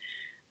from?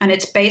 And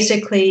it's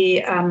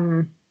basically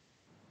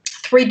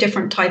 3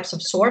 different types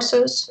of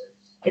sources.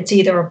 It's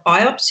either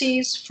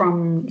biopsies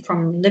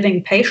from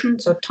living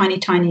patients, or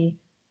tiny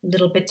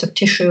little bits of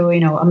tissue,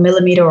 a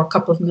millimeter or a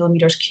couple of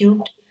millimeters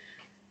cubed,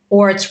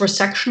 or it's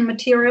resection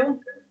material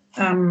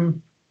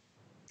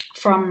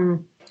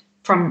from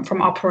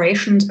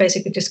operations,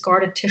 basically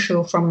discarded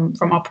tissue from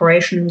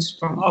operations,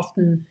 from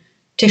often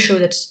tissue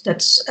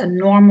that's a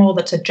normal,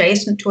 that's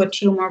adjacent to a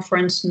tumor, for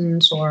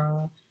instance,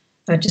 or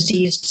a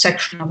diseased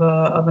section of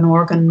an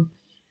organ,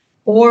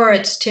 or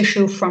it's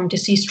tissue from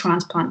deceased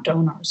transplant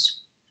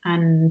donors.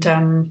 And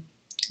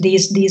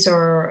these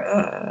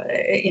are,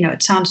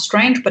 it sounds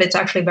strange, but it's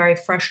actually very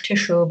fresh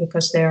tissue,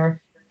 because they're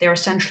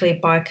essentially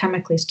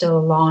biochemically still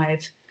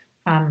alive,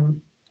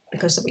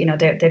 because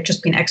they've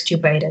just been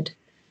extubated.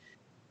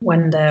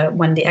 when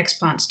the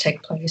explants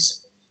take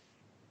place.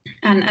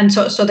 And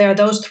so there are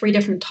those three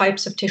different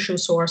types of tissue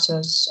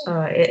sources,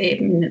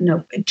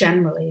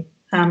 generally.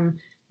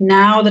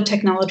 Now the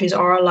technologies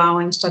are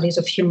allowing studies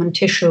of human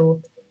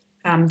tissue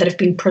that have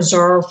been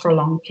preserved for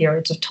long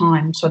periods of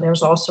time. So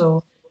there's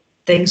also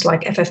things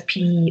like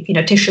FFP,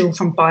 tissue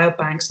from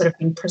biobanks that have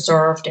been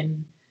preserved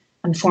and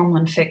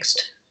formalin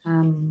fixed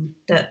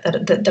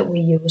that we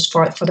use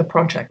for the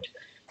project.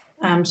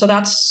 So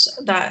that's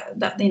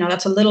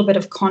a little bit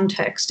of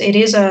context. It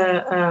is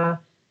a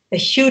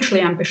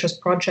hugely ambitious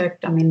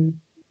project. I mean,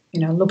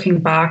 looking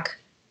back,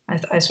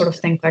 I sort of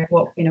think like,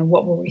 what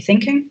were we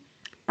thinking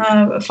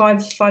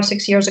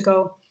 5-6 years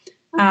ago?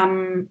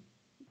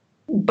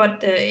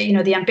 But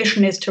the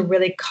ambition is to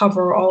really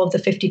cover all of the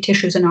 50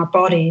 tissues in our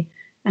body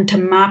and to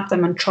map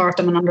them and chart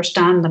them and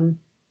understand them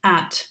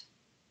at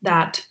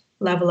that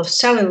level of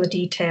cellular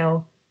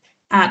detail,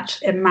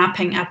 at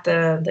mapping at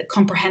the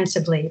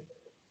comprehensively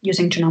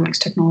using genomics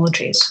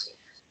technologies.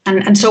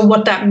 And so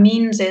what that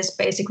means is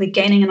basically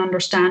gaining an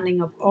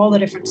understanding of all the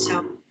different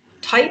cell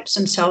types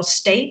and cell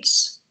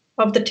states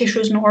of the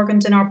tissues and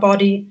organs in our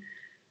body,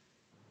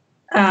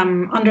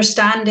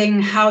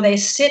 understanding how they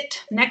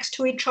sit next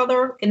to each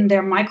other in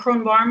their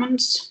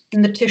microenvironments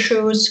in the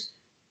tissues,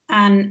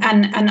 and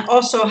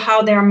also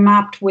how they're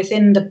mapped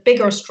within the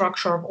bigger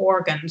structure of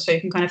organs. So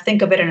you can kind of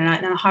think of it in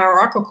a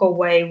hierarchical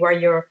way where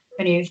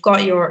you've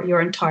got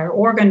your entire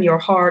organ, your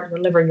heart, your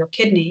liver, your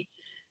kidney,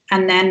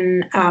 and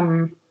then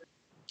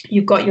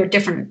you've got your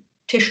different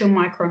tissue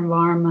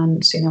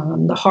microenvironments.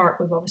 In the heart,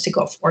 we've obviously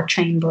got 4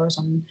 chambers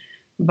and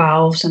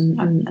valves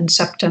and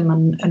septum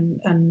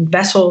and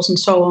vessels and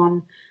so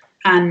on,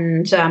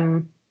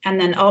 and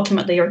then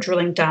ultimately you're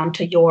drilling down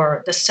to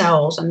the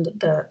cells and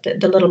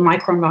the little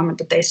microenvironment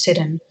that they sit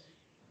in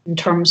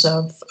terms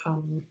of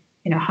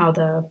how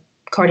the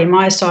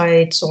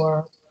cardiomyocytes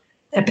or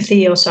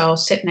epithelial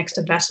cells sit next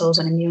to vessels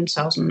and immune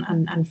cells and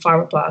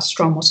fibroblasts,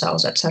 stromal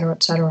cells, et cetera,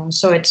 et cetera.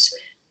 So it's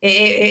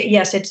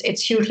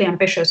hugely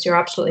ambitious. You're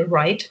absolutely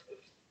right.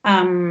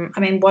 I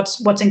mean, what's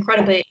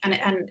incredibly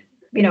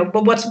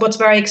but what's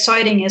very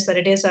exciting is that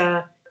it is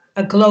a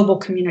global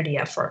community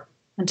effort.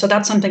 And so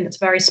that's something that's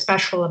very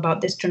special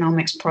about this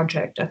genomics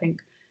project, I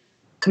think,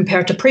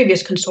 compared to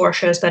previous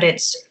consortia, is that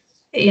it's,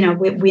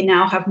 we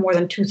now have more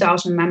than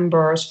 2,000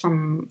 members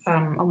from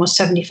almost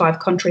 75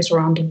 countries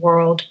around the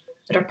world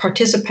that are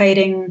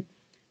participating,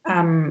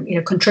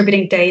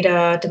 contributing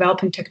data,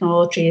 developing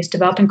technologies,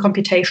 developing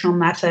computational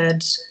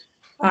methods.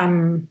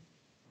 There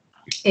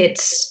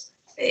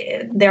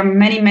are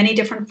many, many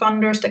different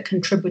funders that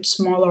contribute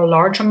small or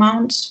large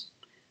amounts.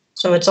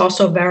 So it's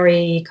also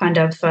very kind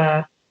of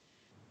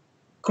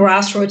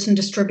grassroots and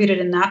distributed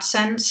in that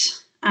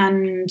sense.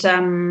 And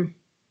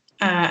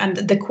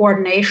the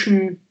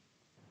coordination,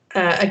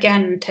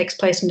 again, takes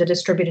place in a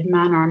distributed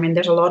manner. I mean,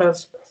 there's a lot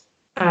of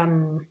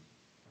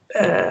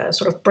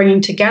sort of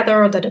bringing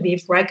together that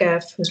Aviv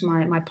Regev, who's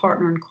my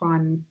partner in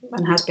crime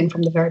and has been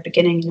from the very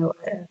beginning.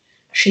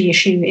 She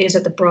is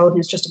at the Broad and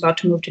is just about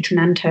to move to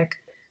Genentech.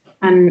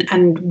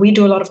 And we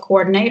do a lot of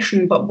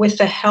coordination, but with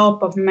the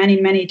help of many,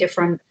 many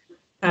different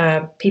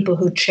people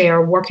who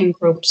chair working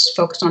groups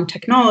focused on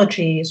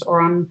technologies or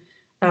on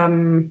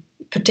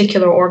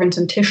particular organs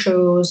and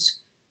tissues,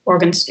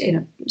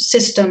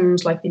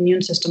 systems like the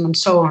immune system and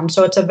so on.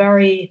 So it's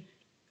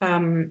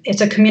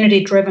it's a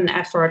community-driven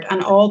effort,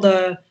 and all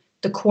the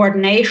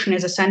coordination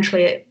is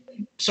essentially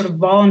sort of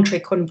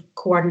voluntary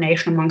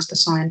coordination amongst the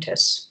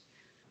scientists.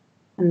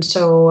 And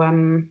so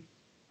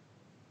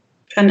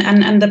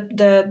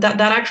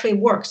that actually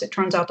works. It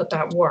turns out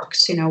that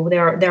works.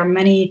 There are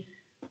many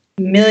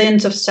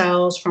millions of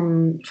cells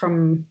from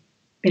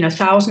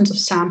thousands of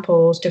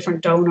samples,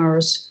 different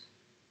donors,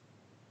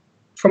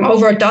 from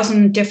over a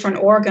dozen different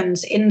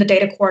organs in the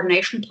data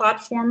coordination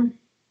platform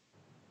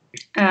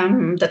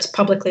that's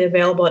publicly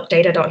available at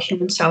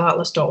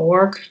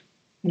data.humancellatlas.org,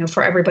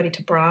 for everybody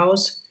to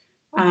browse.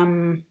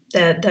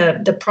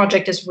 The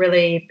project is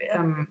really,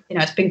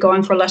 it's been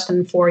going for less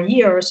than 4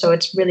 years, so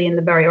it's really in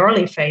the very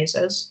early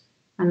phases,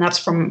 and that's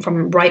from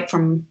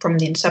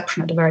the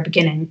inception at the very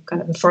beginning,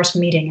 kind of the first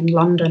meeting in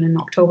London in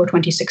October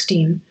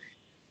 2016.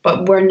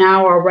 But we're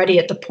now already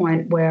at the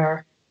point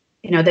where,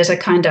 there's a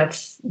kind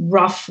of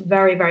rough,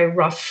 very, very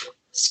rough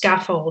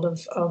scaffold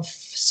of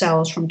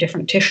cells from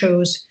different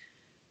tissues,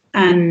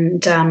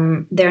 and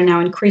they're now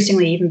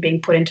increasingly even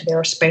being put into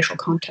their spatial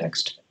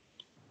context.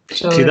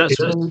 So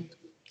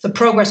the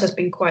progress has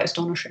been quite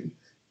astonishing.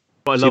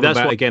 What I love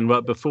about, again,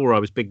 right before I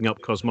was bigging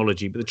up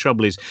cosmology, but the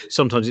trouble is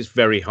sometimes it's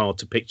very hard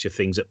to picture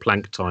things at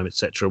Planck time,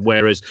 etc.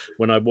 Whereas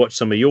when I watch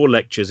some of your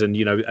lectures and,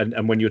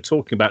 and when you're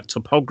talking about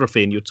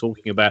topography and you're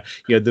talking about,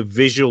 the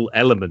visual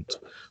element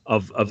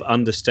of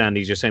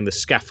understanding, you're saying the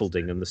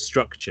scaffolding and the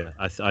structure,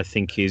 I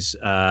think is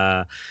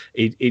there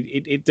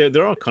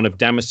are kind of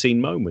Damascene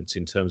moments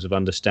in terms of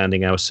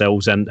understanding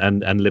ourselves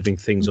and living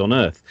things on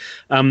Earth.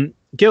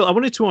 Gil, I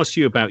wanted to ask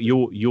you about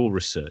your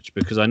research,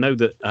 because I know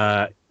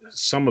that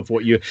some of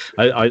what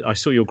I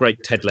saw your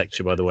great TED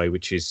lecture, by the way,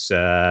 which is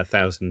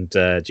 1,000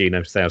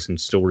 genomes, 1,000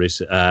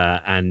 stories,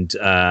 and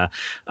I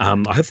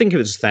think it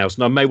was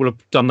 1,000. I may well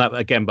have done that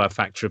again by a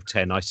factor of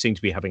 10. I seem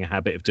to be having a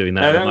habit of doing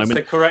that at the moment. That's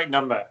the correct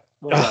number.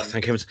 Well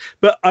thank heavens.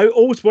 But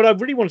what I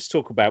really want to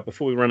talk about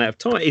before we run out of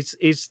time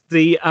is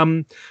the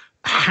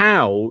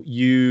how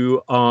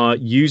you are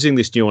using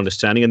this new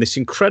understanding and this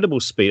incredible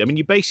speed. I mean,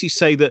 you basically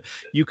say that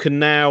you can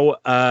now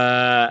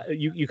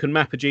you can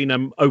map a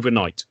genome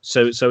overnight.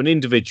 So an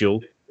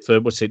individual for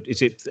is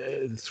it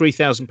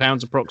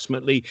 £3,000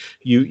 approximately?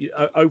 You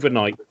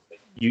overnight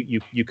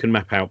you can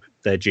map out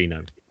their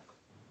genome.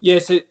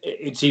 Yes,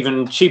 it's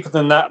even cheaper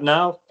than that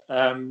now.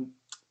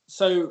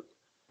 So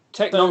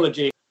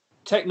technology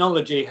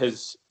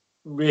has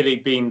really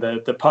been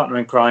the partner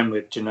in crime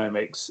with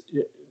genomics.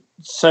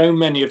 So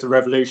many of the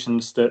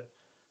revolutions that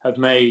have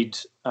made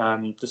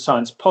the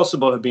science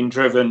possible have been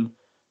driven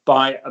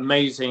by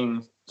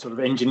amazing sort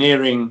of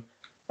engineering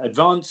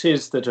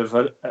advances that have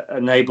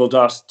enabled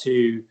us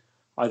to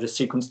either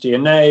sequence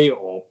DNA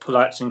or pull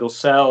out single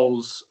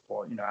cells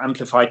or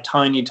amplify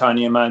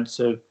tiny amounts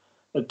of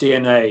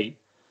DNA.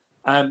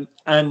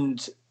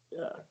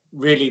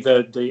 Really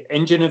the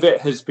engine of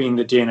it has been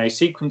the DNA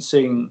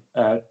sequencing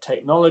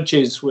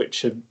technologies,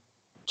 which are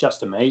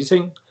just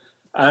amazing.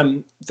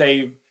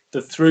 The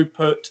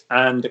throughput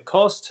and the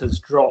cost has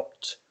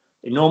dropped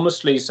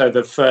enormously. So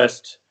the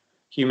first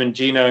human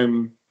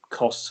genome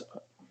costs,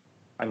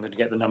 I'm going to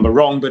get the number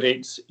wrong, but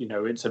it's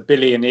 $1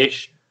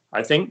 billion-ish,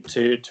 I think,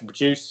 to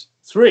produce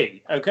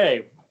 3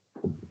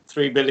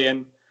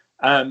 billion.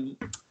 And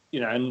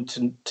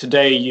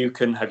today you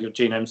can have your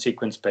genome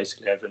sequenced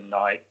basically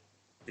overnight.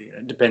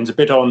 It depends a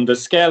bit on the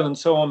scale and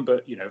so on,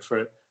 but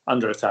for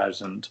under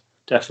 1,000,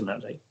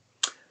 definitely.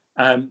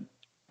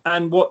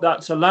 And what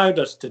that's allowed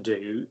us to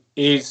do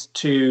is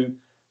to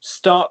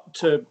start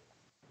to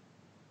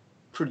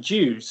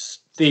produce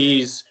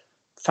these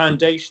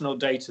foundational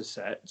data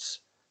sets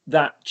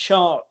that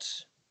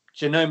chart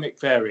genomic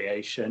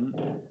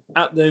variation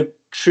at the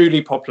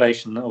truly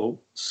populational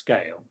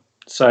scale.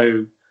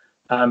 So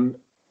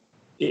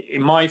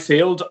in my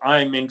field,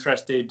 I'm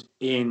interested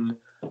in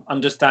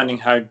understanding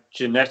how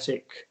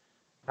genetic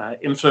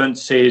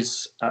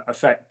influences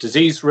affect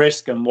disease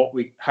risk and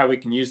how we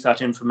can use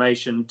that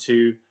information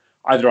to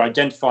either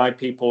identify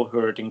people who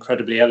are at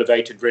incredibly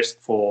elevated risk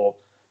for,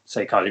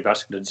 say,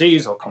 cardiovascular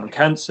disease or common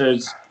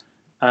cancers.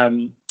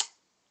 I'm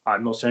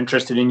also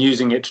interested in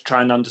using it to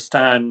try and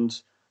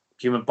understand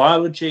human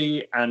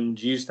biology and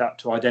use that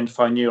to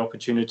identify new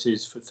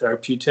opportunities for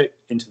therapeutic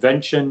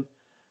intervention.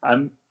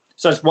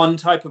 So it's one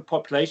type of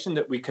population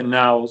that we can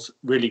now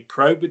really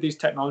probe with these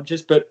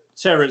technologies, but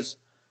Sarah's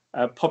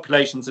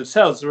populations of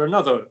cells are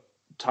another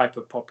type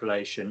of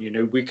population.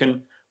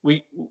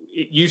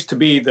 It used to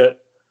be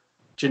that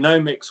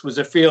genomics was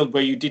a field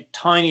where you did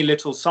tiny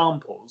little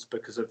samples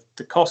because of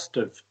the cost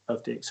of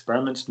the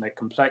experiments and their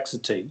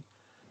complexity.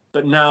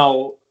 But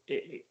now,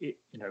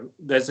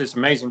 there's this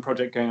amazing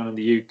project going on in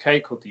the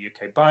UK called the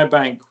UK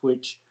Biobank,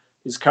 which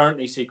is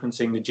currently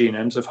sequencing the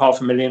genomes of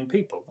 500,000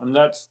 people, and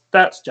that's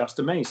just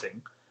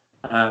amazing.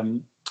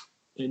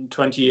 In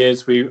 20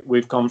 years,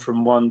 we've gone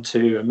from 1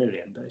 to 1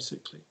 million,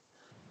 basically.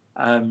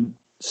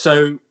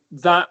 So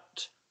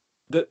that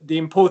the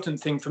important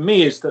thing for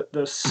me is that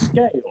the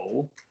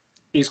scale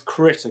is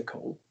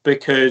critical,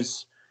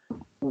 because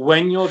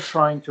when you're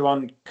trying to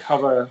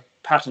uncover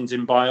patterns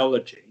in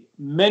biology,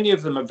 many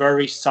of them are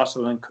very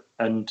subtle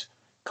and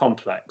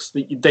complex.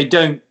 They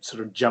don't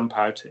sort of jump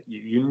out at you.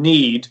 You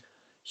need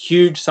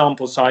huge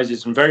sample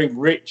sizes and very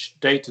rich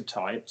data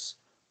types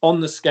on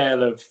the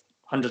scale of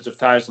hundreds of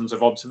thousands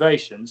of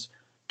observations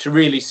to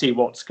really see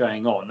what's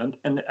going on.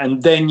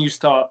 And then you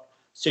start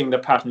seeing the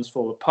patterns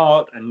fall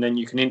apart, and then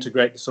you can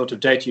integrate the sort of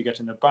data you get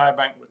in the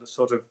biobank with the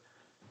sort of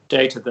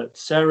data that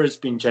Sarah's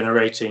been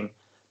generating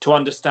to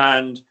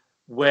understand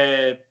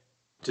where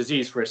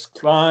disease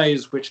risk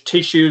lies, which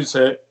tissues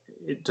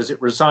does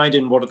it reside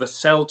in, what are the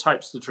cell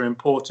types that are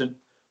important,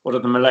 what are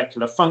the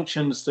molecular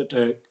functions that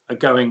are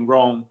going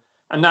wrong.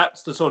 And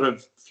that's the sort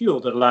of fuel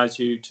that allows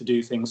you to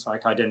do things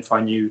like identify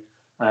new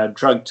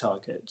drug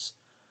targets.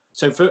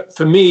 So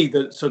for me,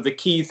 the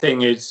key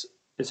thing is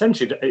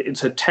essentially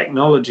it's a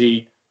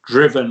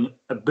technology-driven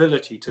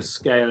ability to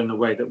scale in a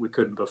way that we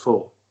couldn't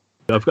before.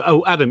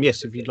 Adam,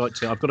 yes, if you'd like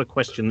to. I've got a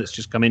question that's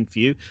just come in for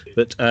you,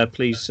 but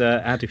please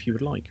add if you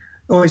would like.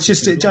 I was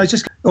just going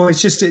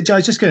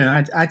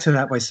to add to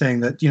that by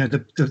saying that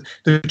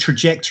the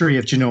trajectory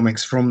of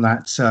genomics from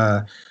that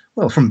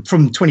from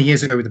 20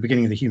 years ago with the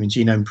beginning of the Human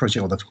Genome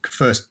Project, or the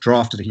first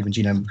draft of the Human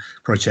Genome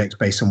Project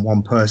based on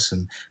one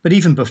person, but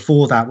even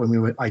before that, when we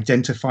were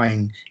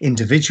identifying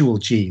individual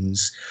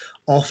genes,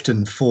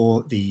 often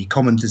for the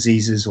common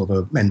diseases or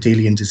the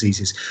Mendelian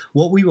diseases,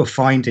 what we were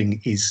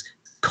finding is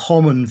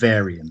common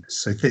variants.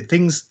 So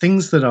things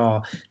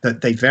that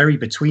they vary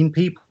between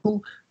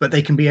people, but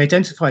they can be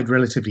identified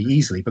relatively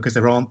easily because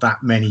there aren't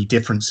that many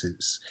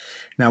differences.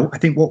 Now, I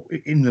think what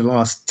in the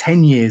last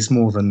 10 years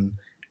more than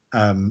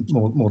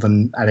more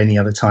than at any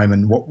other time.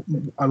 And what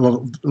a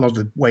lot of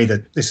the way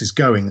that this is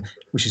going,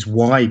 which is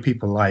why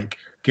people like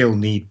Gill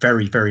need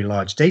very, very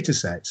large data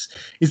sets,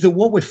 is that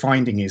what we're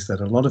finding is that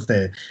a lot of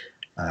the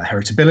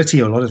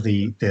heritability, or a lot of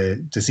the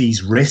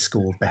disease risk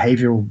or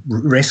behavioral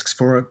risks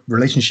for a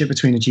relationship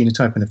between a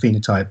genotype and a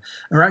phenotype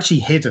are actually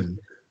hidden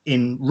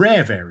in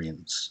rare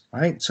variants,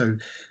 right? So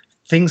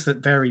things that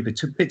vary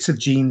between bits of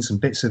genes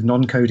and bits of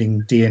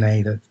non-coding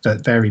DNA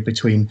that vary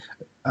between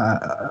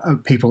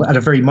people at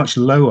a very much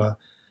lower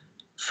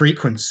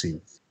frequency.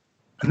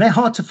 And they're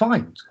hard to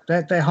find.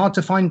 They're hard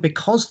to find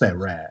because they're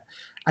rare.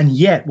 And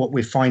yet what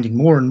we're finding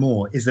more and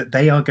more is that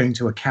they are going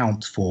to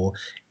account for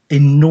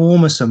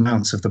enormous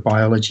amounts of the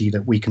biology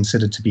that we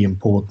consider to be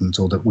important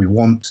or that we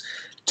want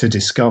to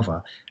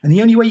discover. And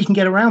the only way you can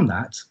get around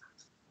that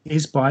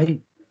is by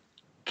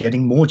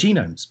getting more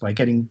genomes, by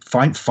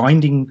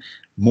finding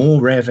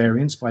more rare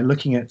variants, by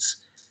looking at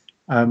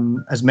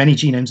as many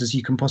genomes as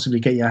you can possibly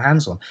get your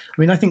hands on.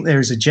 I mean, I think there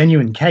is a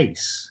genuine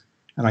case,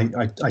 and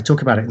I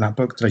talk about it in that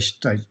book,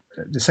 that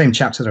the same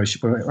chapter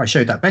that I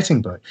showed that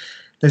betting book.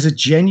 There's a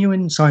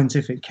genuine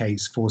scientific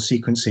case for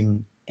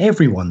sequencing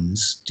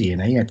everyone's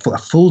DNA, for a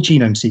full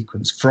genome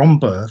sequence from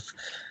birth,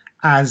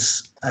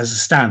 as a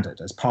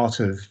standard, as part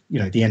of the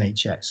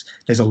NHS.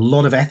 There's a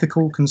lot of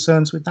ethical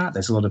concerns with that.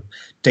 There's a lot of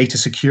data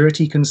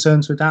security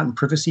concerns with that, and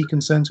privacy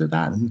concerns with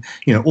that. And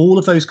all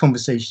of those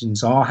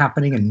conversations are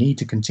happening and need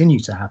to continue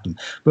to happen.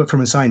 But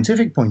from a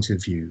scientific point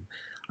of view,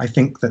 I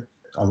think that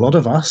a lot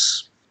of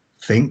us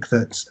think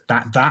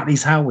that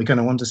is how we're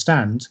going to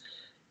understand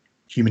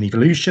human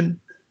evolution,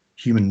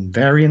 human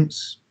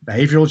variants,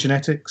 behavioral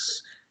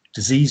genetics,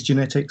 disease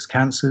genetics,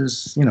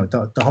 cancers,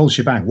 the whole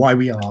shebang, why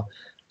we are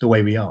the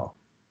way we are.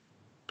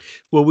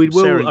 Well, we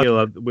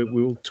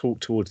will talk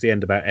towards the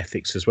end about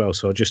ethics as well,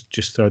 so I'll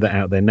just throw that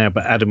out there now.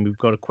 But Adam, we've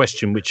got a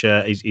question which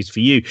is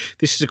for you.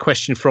 This is a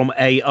question from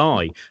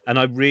AI, and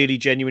I really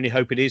genuinely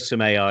hope it is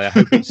some AI. I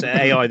hope it's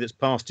AI that's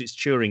passed its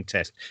Turing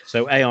test.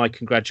 So AI,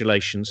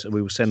 congratulations, and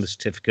we will send the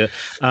certificate.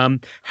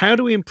 How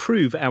do we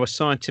improve our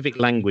scientific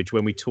language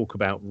when we talk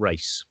about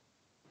race?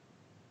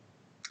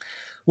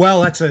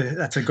 Well, that's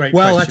a great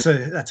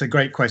question. That's a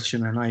great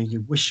question, and I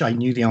wish I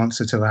knew the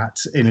answer to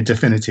that in a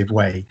definitive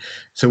way.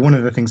 So one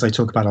of the things I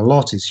talk about a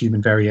lot is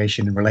human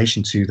variation in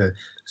relation to the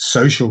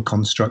social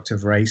construct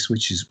of race,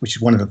 which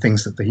is one of the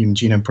things that the Human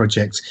Genome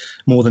Project,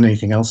 more than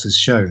anything else, has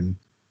shown,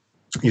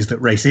 is that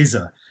race is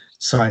a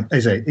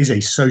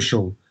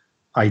social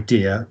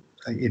idea.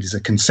 It is a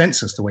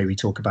consensus, the way we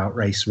talk about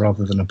race,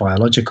 rather than a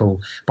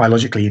biologically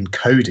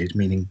encoded,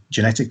 meaning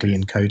genetically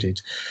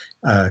encoded,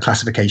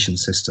 classification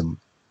system.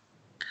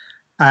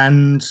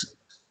 And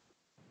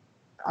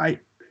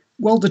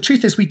the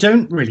truth is we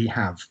don't really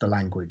have the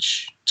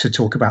language to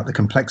talk about the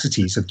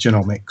complexities of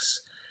genomics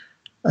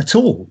at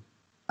all.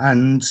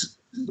 And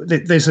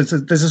there's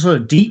a sort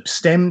of deep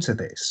stem to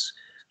this,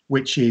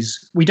 which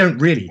is we don't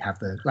really have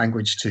the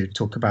language to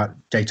talk about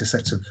data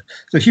sets of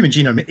the human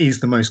genome. Is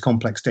the most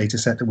complex data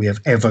set that we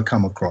have ever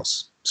come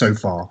across so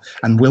far,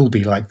 and will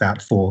be like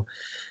that for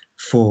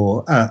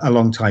a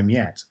long time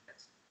yet.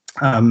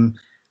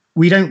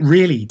 We don't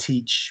really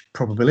teach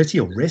probability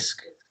or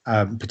risk,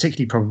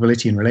 particularly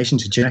probability in relation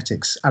to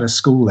genetics, at a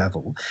school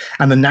level.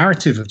 And the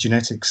narrative of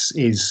genetics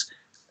is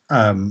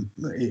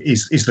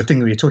the thing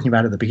that we were talking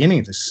about at the beginning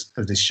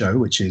of this show,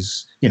 which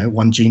is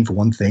one gene for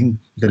one thing.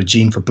 You've got a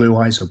gene for blue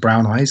eyes or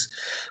brown eyes,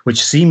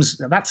 which seems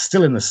that's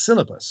still in the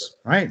syllabus,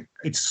 right?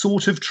 It's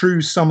sort of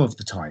true some of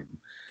the time,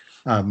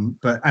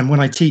 but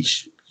when I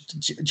teach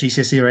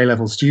GCSE or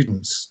A-level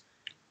students,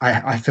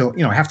 I feel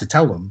I have to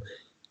tell them,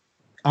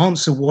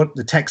 answer what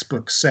the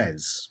textbook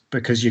says,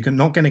 because you're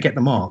not going to get the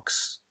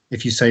marks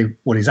if you say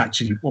what is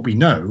actually what we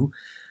know,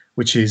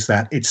 which is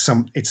that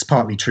it's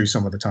partly true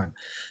some of the time.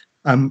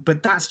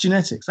 But that's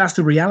genetics. That's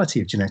the reality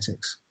of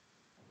genetics.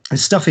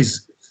 This stuff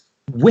is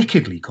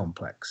wickedly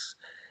complex.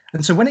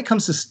 And so when it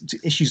comes to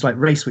issues like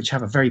race, which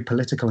have a very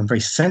political and very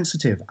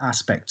sensitive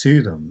aspect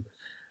to them,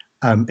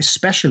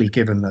 especially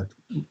given that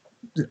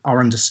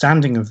our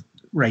understanding of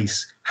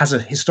race has a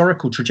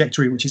historical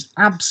trajectory which is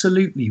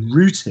absolutely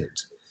rooted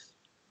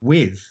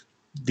with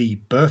the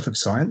birth of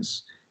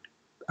science,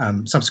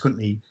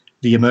 subsequently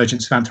the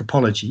emergence of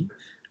anthropology,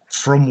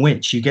 from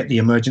which you get the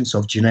emergence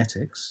of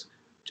genetics,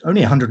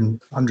 only 100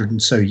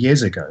 and so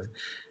years ago.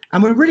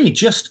 And we're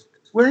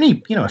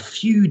only a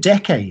few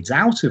decades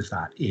out of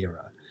that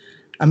era.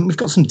 And we've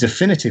got some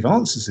definitive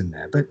answers in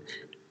there. But,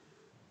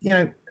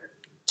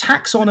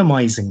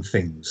 taxonomizing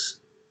things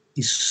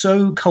is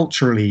so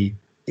culturally,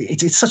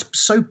 it's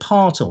so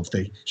part of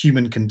the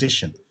human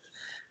condition.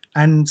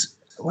 And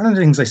one of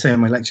the things I say in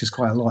my lectures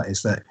quite a lot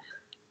is that,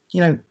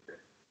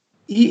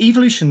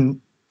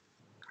 evolution,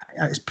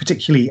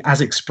 particularly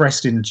as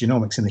expressed in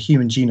genomics, in the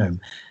human genome,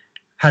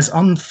 has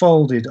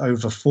unfolded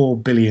over 4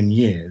 billion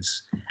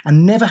years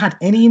and never had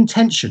any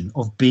intention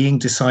of being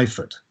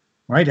deciphered,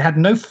 right? It had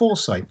no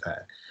foresight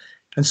there.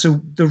 And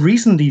so the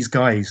reason these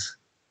guys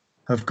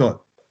have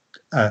got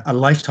a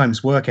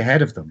lifetime's work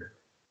ahead of them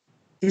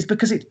is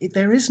because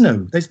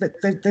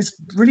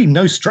there's really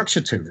no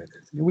structure to it.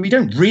 We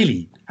don't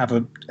really have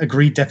an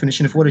agreed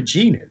definition of what a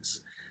gene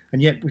is,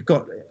 and yet we've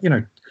got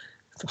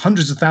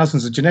hundreds of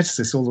thousands of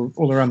geneticists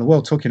all around the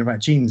world talking about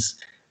genes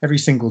every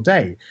single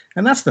day,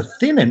 and that's the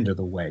thin end of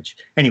the wedge.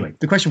 Anyway,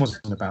 the question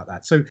wasn't about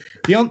that. So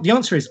the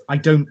answer is I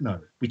don't know.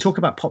 We talk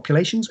about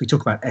populations, we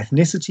talk about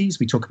ethnicities,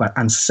 we talk about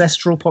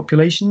ancestral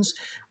populations.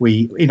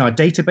 We, in our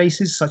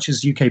databases such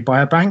as UK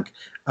Biobank,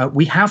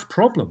 we have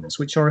problems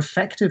which are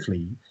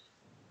effectively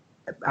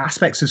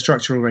aspects of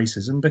structural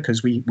racism,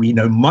 because we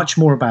know much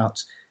more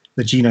about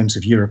the genomes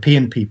of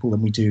European people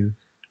than we do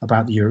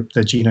about the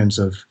genomes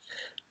of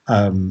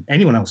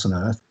anyone else on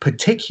Earth,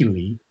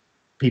 particularly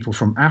people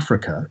from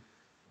Africa,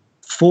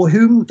 for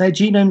whom their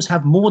genomes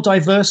have more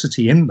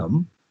diversity in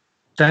them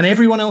than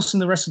everyone else in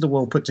the rest of the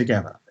world put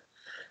together.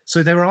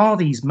 So there are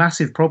these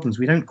massive problems.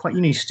 We don't quite,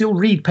 you still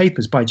read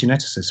papers by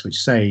geneticists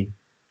which say,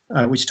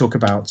 which talk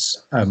about,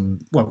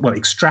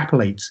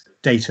 extrapolate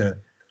data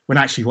when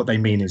actually what they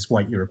mean is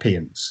white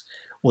Europeans,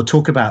 or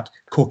talk about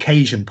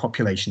Caucasian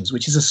populations,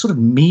 which is a sort of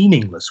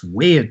meaningless,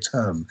 weird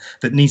term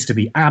that needs to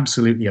be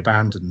absolutely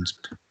abandoned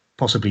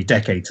possibly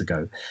decades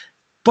ago.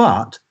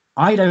 But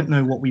I don't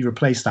know what we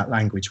replace that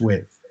language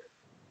with.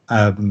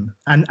 And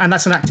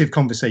that's an active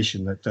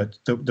conversation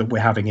that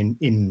we're having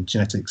in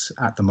genetics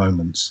at the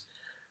moment.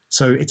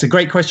 So it's a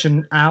great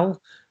question,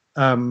 Al.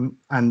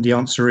 And the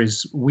answer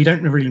is we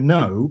don't really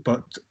know,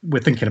 but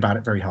we're thinking about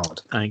it very hard.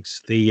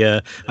 Thanks.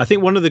 I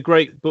think one of the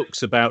great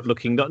books about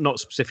looking not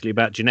specifically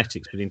about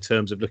genetics, but in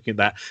terms of looking at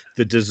that,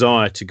 the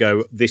desire to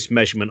go, this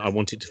measurement, I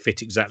want it to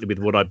fit exactly with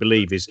what I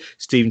believe, is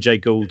Stephen Jay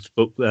Gould's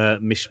book,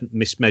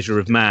 Mismeasure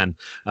of Man,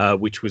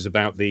 which was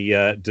about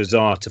the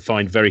desire to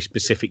find very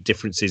specific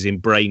differences in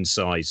brain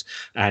size.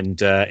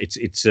 And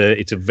it's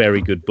a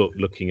very good book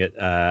looking at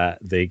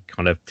the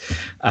kind of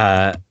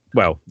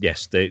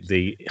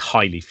the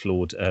highly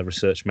flawed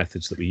research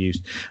methods that we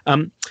used.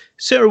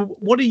 Sarah,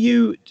 what are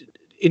you,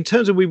 in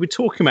terms of, we were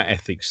talking about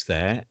ethics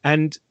there,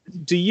 and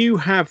do you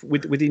have,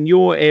 within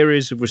your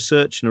areas of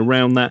research and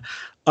around that,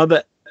 are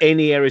there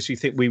any areas you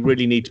think we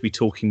really need to be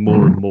talking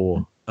more and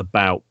more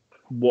about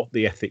what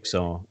the ethics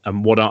are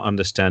and what our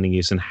understanding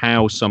is, and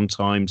how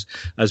sometimes,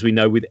 as we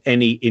know with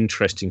any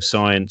interesting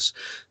science,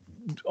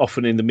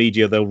 often in the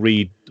media they'll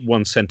read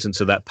one sentence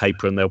of that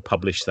paper and they'll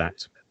publish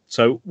that.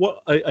 So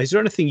what is there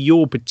anything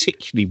you're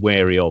particularly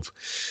wary of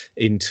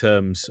in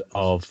terms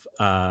of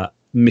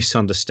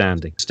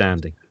misunderstanding?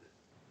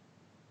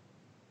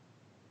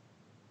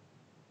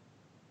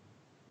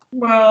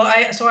 Well,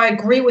 I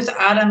agree with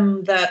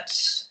Adam that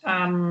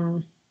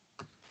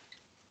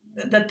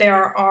that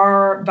there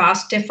are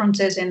vast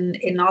differences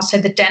in I'll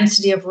say the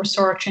density of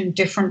research in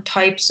different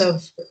types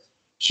of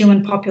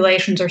human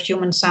populations or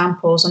human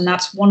samples, and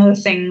that's one of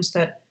the things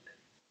that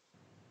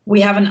we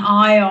have an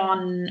eye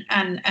on,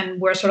 and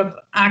we're sort of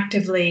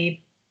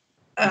actively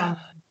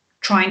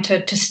trying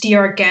to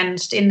steer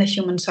against in the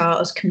human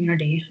cells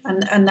community,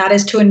 and that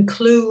is to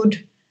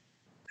include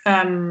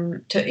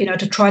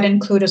to try to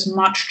include as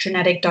much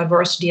genetic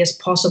diversity as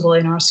possible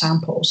in our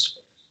samples,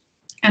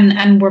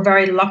 and we're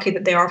very lucky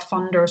that there are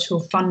funders who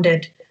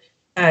funded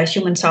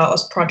Human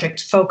Cells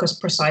project focused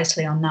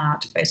precisely on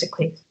that,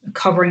 basically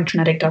covering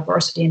genetic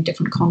diversity in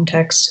different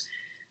contexts.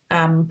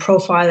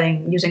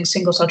 Profiling, using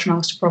single-cell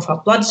genomics to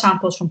profile blood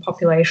samples from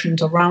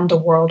populations around the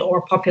world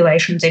or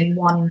populations in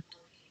one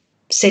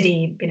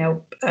city,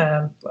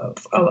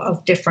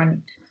 of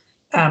different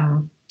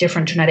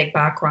genetic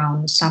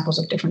backgrounds, samples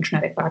of different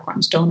genetic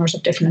backgrounds, donors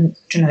of different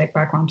genetic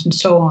backgrounds, and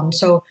so on.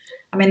 So,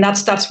 I mean,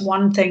 that's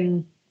one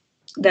thing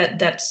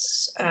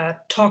that's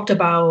talked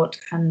about,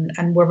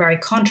 and we're very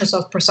conscious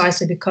of,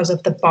 precisely because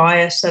of the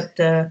bias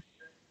that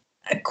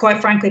quite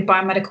frankly,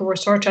 biomedical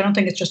research, I don't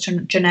think it's just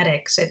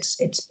genetics,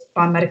 it's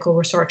biomedical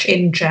research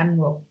in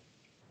general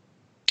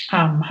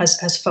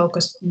has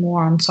focused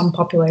more on some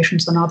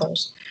populations than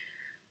others.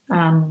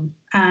 And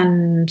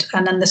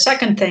then the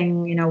second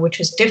thing, which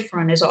is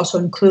different, is also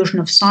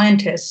inclusion of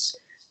scientists,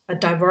 a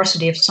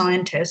diversity of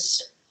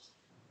scientists,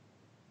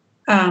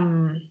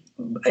 both,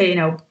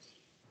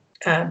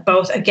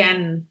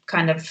 again,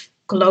 kind of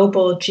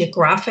global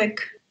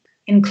geographic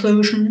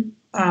inclusion,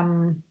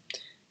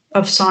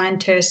 of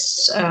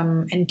scientists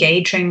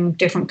engaging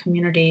different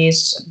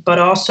communities, but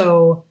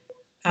also,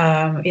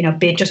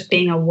 just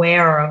being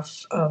aware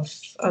of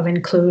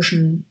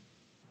inclusion,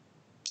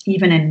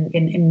 even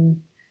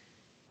in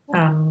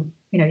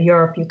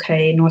Europe,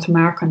 UK, North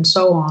America, and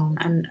so on.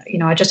 And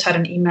I just had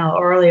an email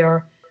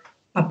earlier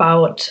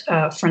about,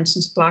 for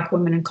instance, Black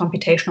women in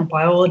computational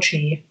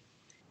biology,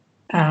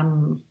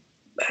 a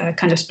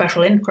kind of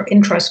special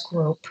interest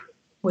group,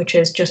 which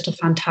is just a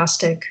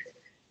fantastic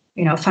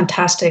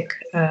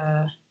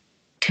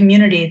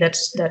community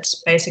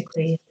that's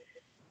basically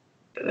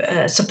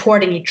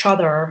supporting each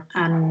other,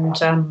 and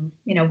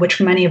which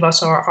many of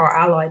us are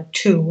allied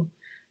to,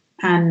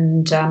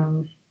 and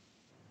so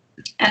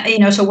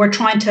we're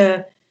trying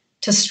to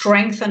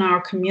strengthen our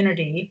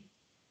community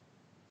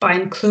by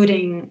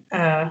including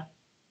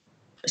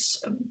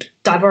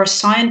diverse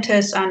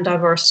scientists and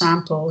diverse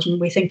samples, and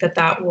we think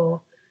that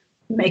will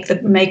make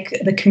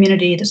the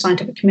community, the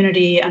scientific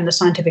community, and the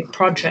scientific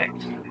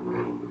project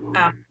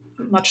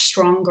much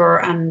stronger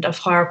and of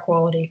higher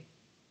quality,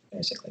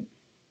 basically.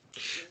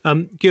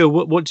 Gil,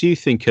 what do you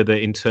think are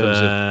in terms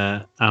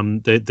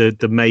of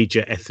the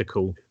major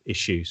ethical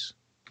issues?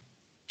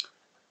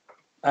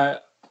 I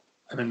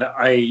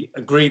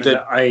agree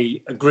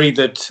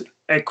that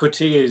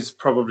equity is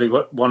probably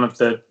one of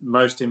the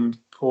most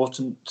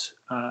important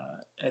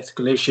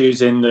ethical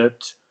issues, in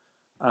that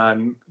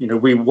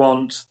we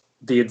want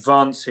the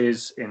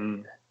advances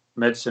in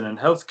medicine and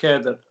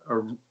healthcare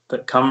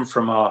that come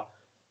from our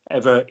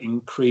ever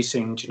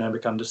increasing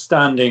genomic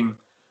understanding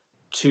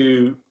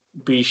to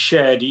be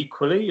shared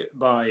equally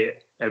by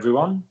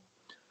everyone.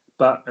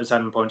 But as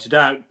Adam pointed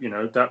out,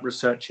 that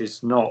research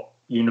is not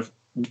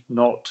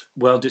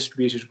well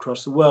distributed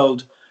across the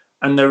world,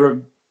 and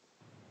there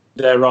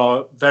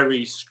are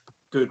very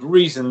good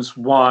reasons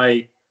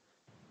why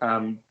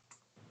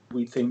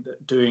we think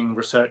that doing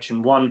research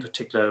in one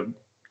particular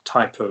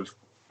type of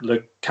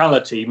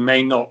locality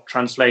may not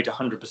translate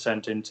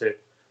 100% into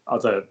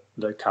other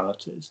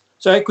localities.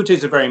 So equity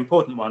is a very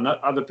important one.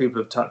 Other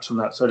people have touched on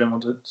that, so I don't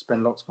want to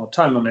spend lots more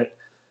time on it.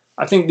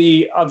 I think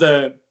the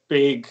other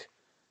big,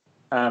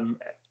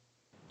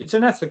 it's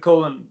an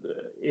ethical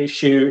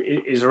issue,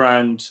 is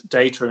around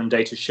data and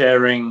data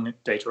sharing,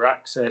 data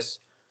access.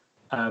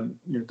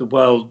 The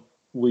world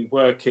we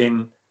work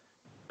in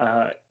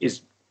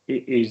is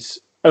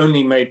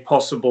only made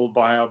possible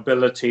by our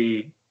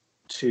ability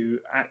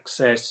to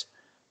access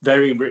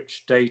very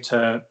rich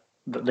data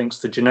that links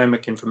the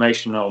genomic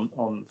information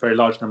on very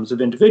large numbers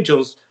of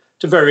individuals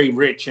to very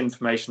rich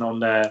information on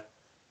their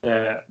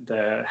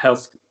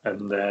health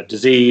and their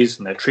disease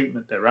and their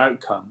treatment, their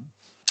outcome.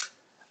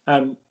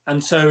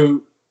 And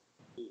so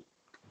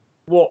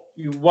what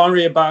I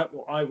worry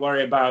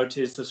about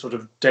is the sort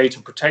of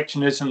data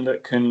protectionism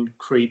that can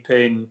creep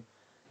in,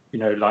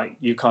 like,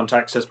 you can't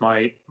access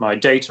my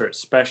data, it's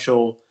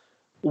special.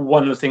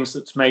 One of the things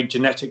that's made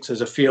genetics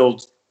as a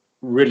field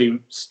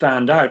really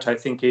stand out, I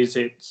think, is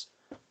its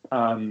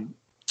the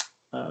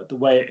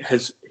way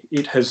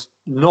it has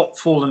not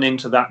fallen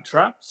into that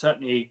trap.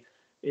 Certainly,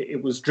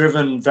 it was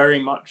driven very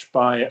much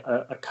by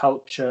a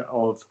culture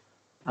of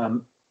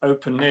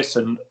openness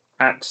and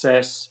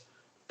access.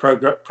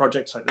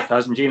 Projects like the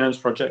 1,000 Genomes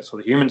Project or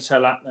the Human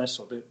Cell Atlas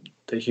or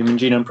the Human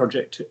Genome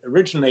Project,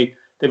 originally,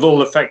 they've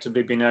all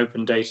effectively been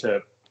open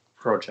data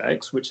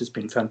projects, which has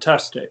been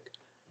fantastic.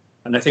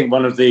 And I think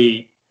one of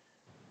the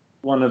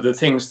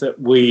things that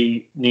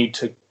we need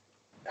to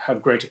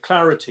have greater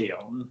clarity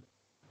on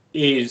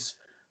is,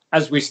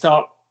 as we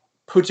start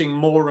putting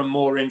more and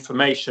more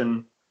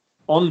information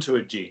onto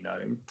a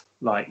genome,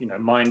 like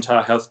my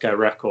entire healthcare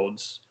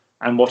records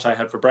and what I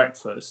had for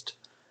breakfast,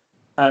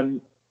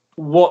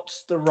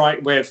 what's the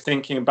right way of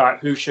thinking about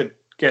who should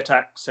get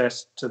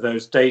access to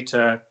those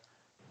data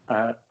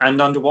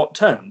and under what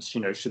terms?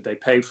 Should they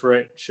pay for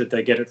it? Should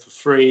they get it for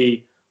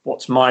free?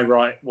 What's my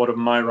right? What are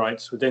my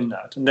rights within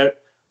that? And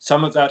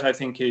some of that, I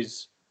think,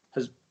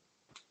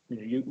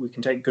 we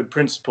can take good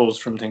principles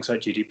from things like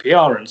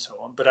GDPR and so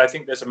on, but I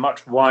think there's a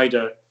much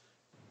wider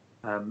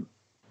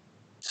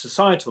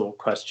societal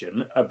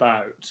question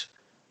about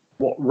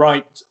what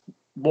rights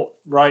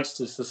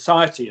does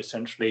society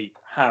essentially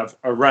have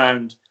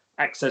around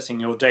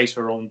accessing your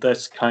data on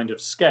this kind of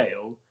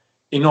scale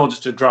in order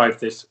to drive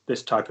this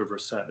type of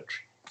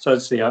research. So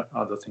that's the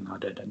other thing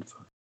I'd identify.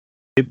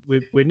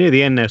 We're near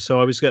the end now,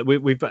 so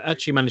we've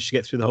actually managed to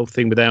get through the whole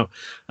thing without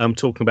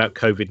talking about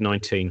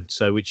COVID-19.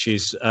 So, which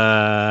is,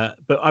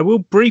 but I will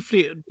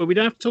briefly. But we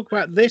don't have to talk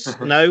about this.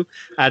 No,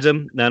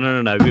 Adam. No.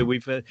 Adam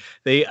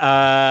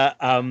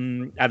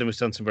has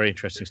done some very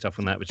interesting stuff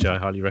on that, which I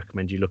highly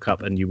recommend you look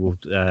up, and you will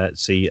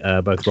see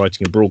both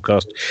writing and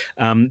broadcast.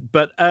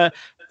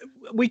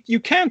 You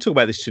can talk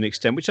about this to an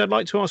extent, which I'd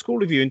like to ask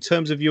all of you in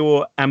terms of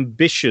your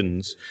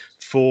ambitions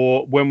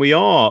for when we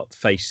are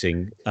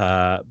facing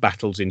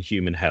battles in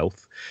human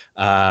health.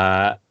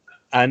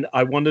 And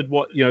I wondered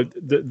what,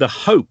 the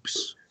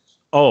hopes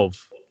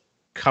of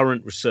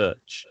current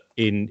research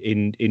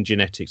in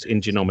genetics,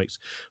 in genomics,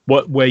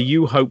 where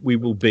you hope we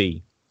will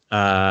be,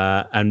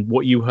 and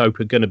what you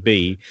hope are going to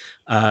be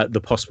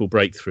the possible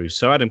breakthroughs.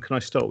 So, Adam, can I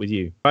start with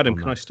you?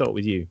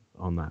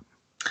 On that?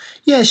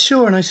 Yeah,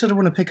 sure. And I sort of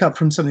want to pick up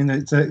from something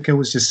that Gil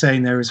was just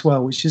saying there as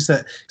well, which is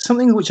that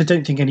something which I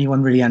don't think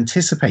anyone really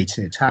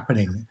anticipated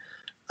happening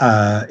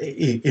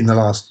in the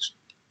last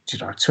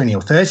 20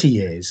 or 30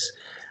 years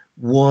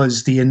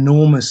was the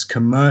enormous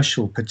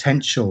commercial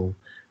potential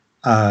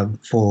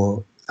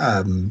for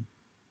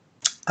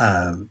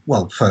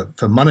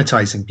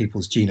monetizing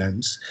people's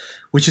genomes,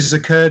 which has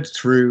occurred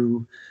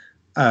through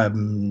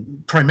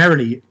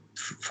primarily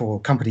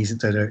for companies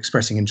that are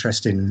expressing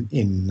interest in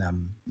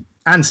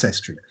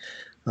ancestry,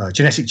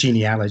 genetic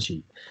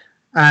genealogy,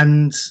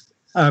 and these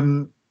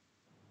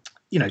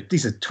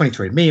are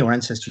 23andMe or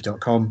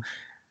Ancestry.com,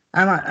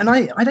 and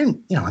I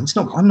don't,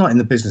 I'm not in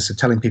the business of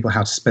telling people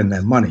how to spend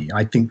their money.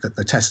 I think that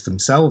the tests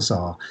themselves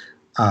are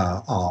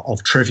are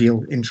of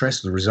trivial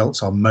interest. The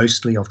results are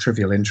mostly of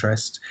trivial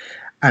interest.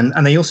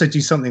 And they also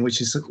do something which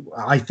is,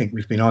 I think,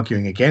 we've been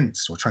arguing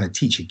against or trying to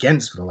teach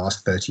against for the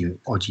last 30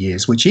 odd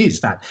years, which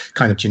is that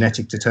kind of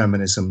genetic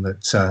determinism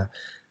that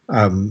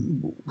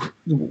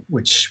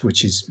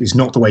which is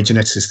not the way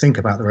geneticists think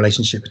about the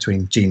relationship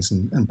between genes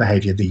and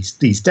behavior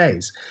these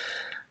days.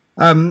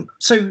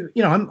 So,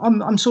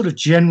 I'm sort of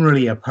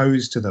generally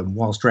opposed to them,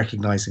 whilst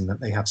recognizing that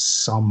they have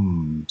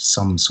some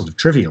sort of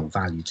trivial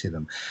value to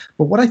them.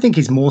 But what I think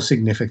is more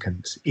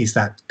significant is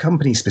that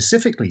companies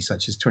specifically,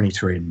 such as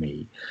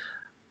 23andMe,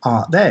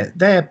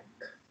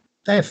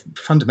 their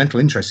fundamental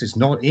interest is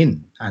not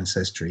in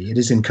ancestry; it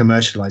is in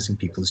commercializing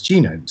people's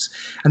genomes.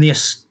 And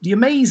the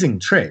amazing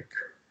trick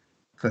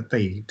that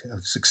they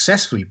have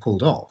successfully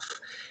pulled off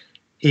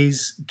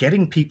is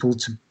getting people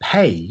to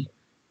pay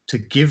to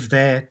give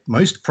their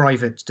most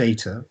private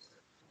data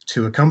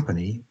to a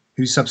company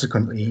who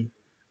subsequently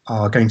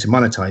are going to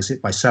monetize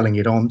it by selling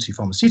it on to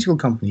pharmaceutical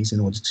companies in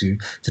order to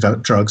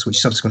develop drugs, which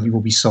subsequently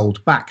will be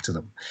sold back to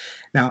them.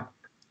 Now,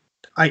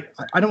 I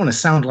don't want to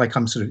sound like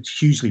I'm sort of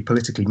hugely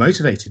politically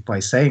motivated by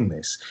saying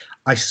this.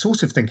 I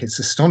sort of think it's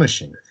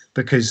astonishing,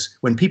 because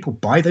when people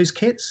buy those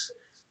kits,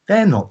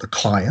 they're not the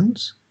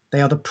client,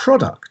 they are the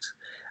product.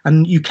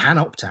 And you can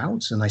opt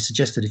out. And I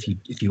suggest that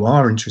if you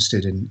are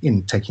interested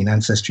in taking an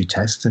ancestry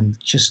test, and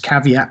just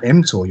caveat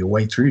emptor your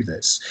way through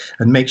this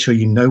and make sure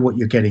you know what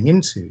you're getting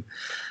into.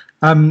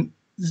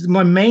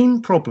 My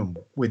main problem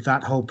with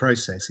that whole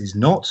process is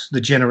not the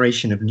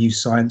generation of new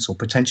science or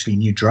potentially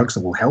new drugs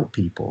that will help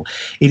people.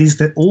 It is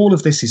that all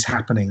of this is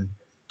happening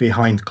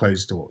behind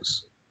closed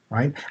doors,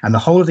 right? And the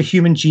whole of the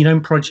Human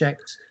Genome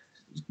Project,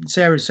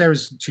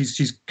 Sarah's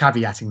she's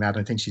caveating that.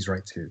 I think she's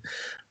right too,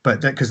 but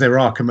because there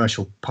are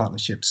commercial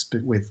partnerships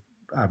with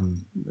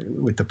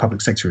the public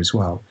sector as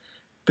well.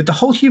 But the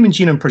whole Human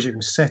Genome Project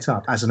was set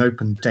up as an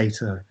open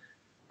data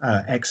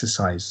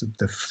exercise,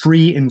 the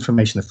free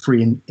information, the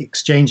free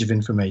exchange of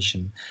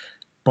information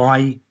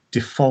by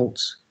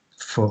default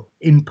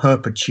in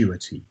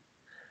perpetuity.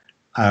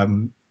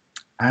 And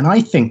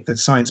I think that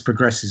science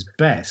progresses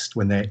best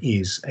when there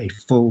is a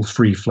full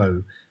free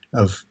flow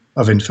of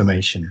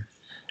information,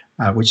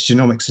 which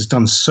genomics has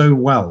done so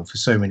well for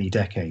so many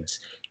decades.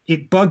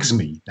 It bugs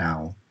me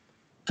now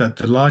that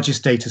the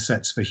largest data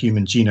sets for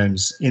human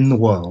genomes in the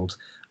world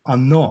are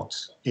not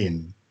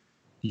in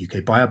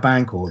UK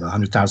Biobank or the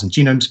 100,000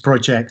 Genomes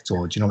Project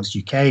or Genomics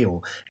UK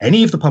or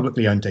any of the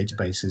publicly owned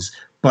databases,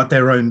 but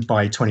they're owned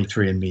by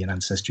 23andMe and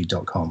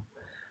Ancestry.com.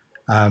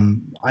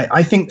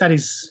 I think that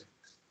is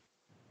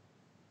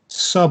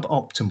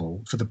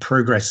suboptimal for the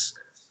progress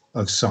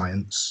of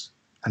science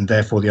and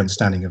therefore the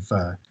understanding of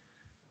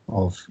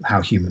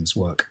how humans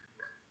work.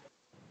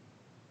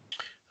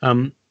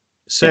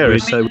 Sarah,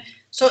 so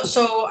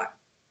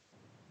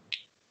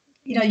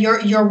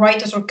you're right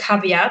to sort of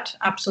caveat,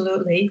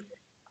 absolutely.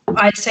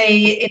 I'd say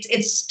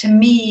it's to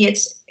me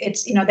it's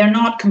they're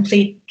not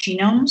complete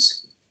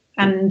genomes,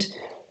 and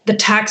the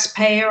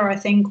taxpayer, I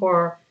think,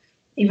 or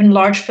even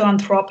large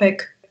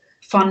philanthropic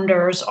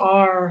funders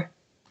are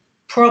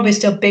probably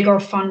still bigger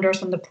funders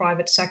than the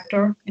private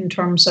sector in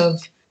terms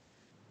of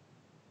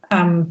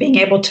being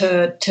able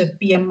to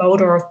be a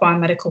motor of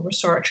biomedical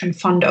research and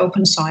fund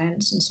open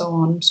science and so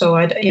on. So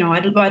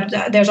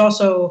there's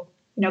also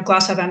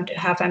glass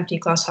half empty,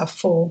 glass half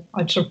full.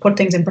 I'd sort of put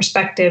things in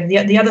perspective.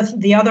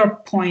 The other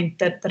point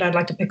that I'd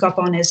like to pick up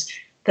on is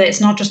that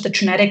it's not just the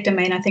genetic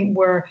domain. I think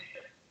we're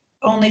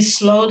only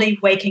slowly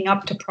waking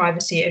up to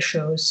privacy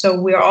issues. So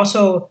we're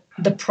also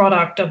the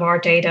product of our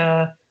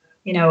data,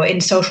 in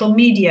social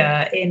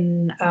media,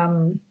 in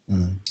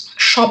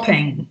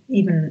shopping,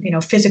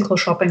 even physical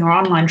shopping or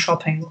online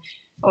shopping.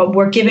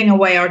 We're giving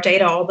away our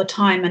data all the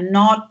time and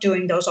not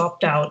doing those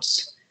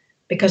opt-outs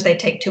because they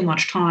take too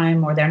much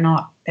time or they're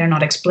not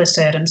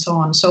explicit and so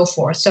on and so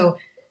forth. So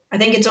I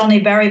think it's only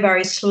very,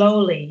 very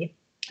slowly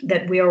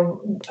that we are,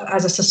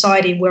 as a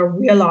society, we're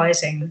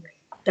realizing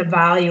the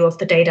value of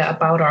the data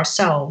about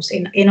ourselves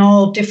in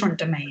all different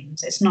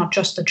domains. It's not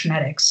just the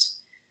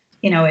genetics.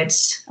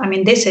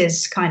 This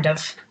is kind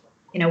of,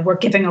 we're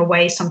giving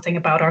away something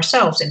about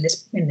ourselves in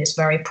this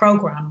very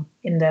program,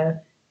 in the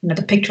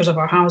pictures of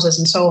our houses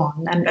and so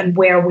on, and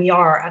where we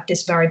are at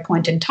this very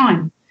point in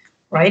time.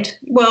 Right.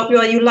 Well,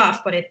 you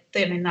laugh, but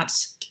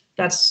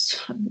that's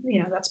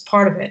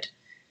part of it.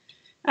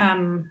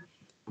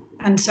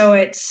 And so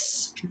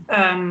it's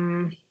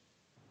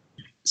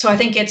so I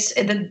think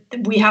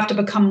we have to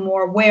become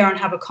more aware and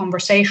have a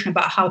conversation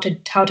about how to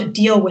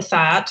deal with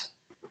that,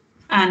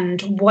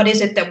 and what is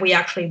it that we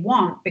actually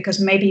want, because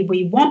maybe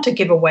we want to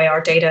give away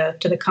our data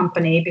to the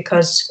company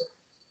because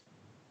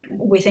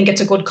we think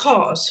it's a good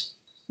cause.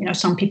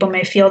 Some people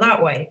may feel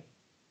that way.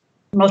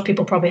 Most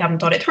people probably haven't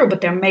thought it through,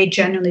 but there may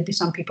genuinely be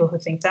some people who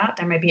think that.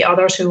 There may be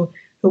others who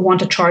want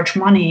to charge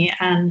money,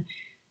 and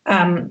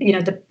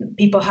the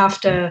people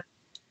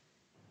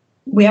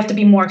we have to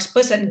be more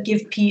explicit and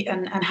give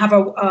and have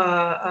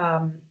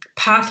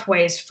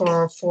pathways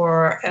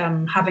for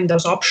having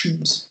those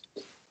options,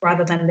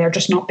 rather than there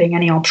just not being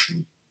any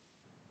option.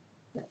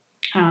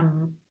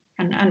 And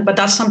But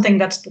that's something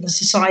that's the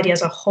society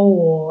as a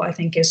whole, I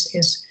think,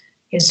 is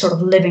sort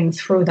of living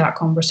through that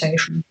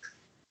conversation.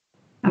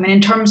 I mean,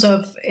 in terms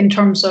of sort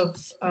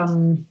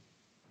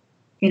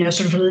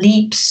of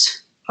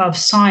leaps of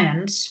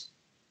science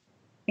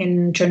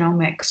in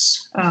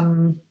genomics,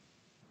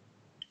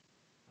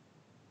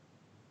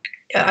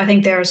 I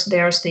think there's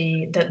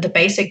the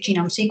basic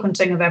genome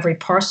sequencing of every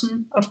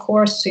person, of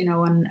course,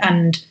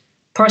 and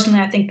personally,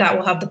 I think that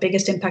will have the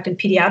biggest impact in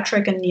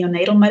pediatric and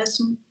neonatal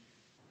medicine.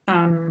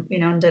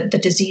 And the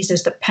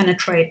diseases that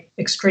penetrate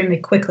extremely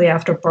quickly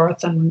after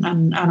birth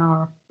and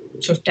are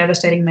sort of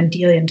devastating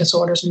Mendelian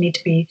disorders and need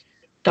to be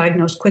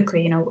diagnosed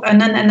quickly,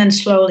 and then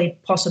slowly,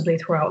 possibly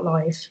throughout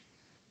life.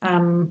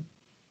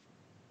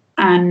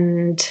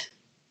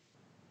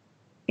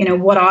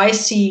 What I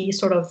see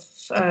sort of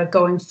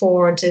going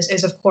forward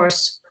is of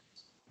course,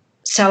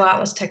 cell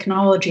atlas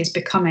technology is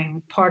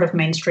becoming part of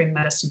mainstream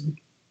medicine,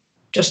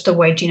 just the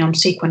way genome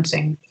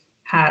sequencing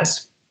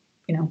has,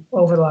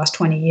 over the last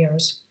 20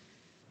 years.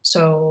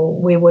 So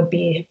we would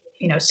be,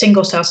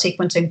 single cell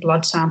sequencing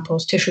blood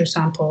samples, tissue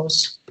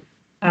samples,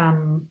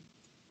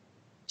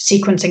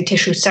 sequencing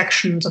tissue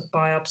sections of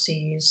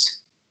biopsies,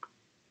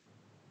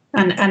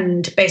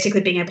 and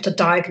basically being able to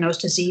diagnose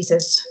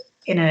diseases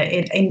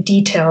in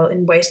detail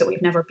in ways that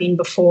we've never been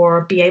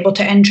before, be able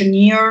to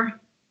engineer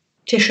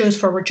tissues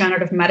for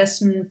regenerative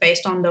medicine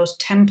based on those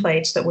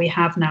templates that we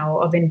have now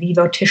of in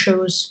vivo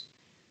tissues,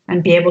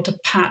 and be able to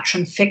patch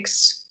and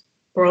fix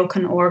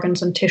broken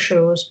organs and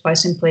tissues by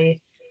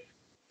simply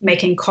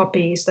making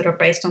copies that are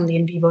based on the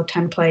in vivo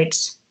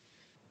templates.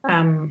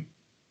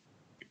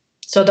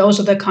 So those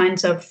are the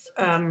kinds of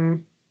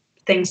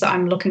things that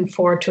I'm looking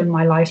forward to in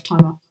my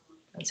lifetime,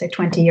 I'd say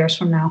 20 years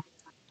from now.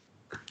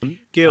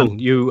 Gil,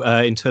 you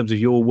in terms of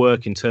your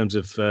work, in terms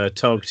of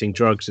targeting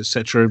drugs,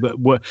 etc., but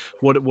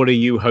what are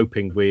you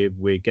hoping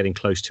we're getting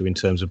close to in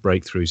terms of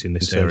breakthroughs in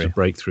this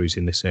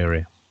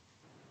area?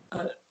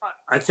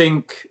 I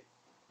think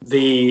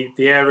the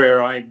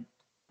area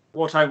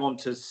what I want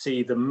to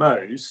see the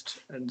most,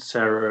 and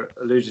Sarah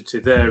alluded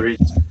to there, is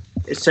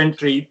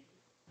essentially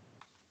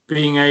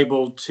being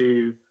able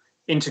to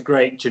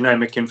integrate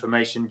genomic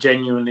information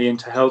genuinely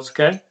into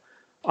healthcare.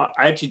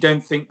 I actually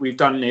don't think we've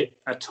done it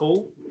at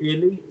all,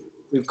 really.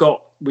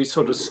 We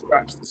sort of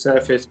scratched the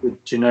surface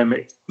with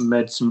genomic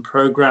medicine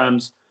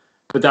programs,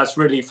 but that's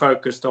really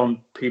focused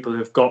on people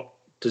who've got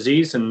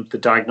disease and the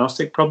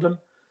diagnostic problem.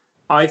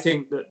 I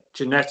think that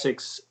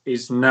genetics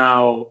is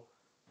now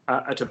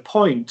at a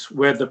point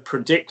where the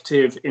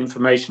predictive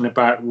information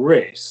about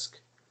risk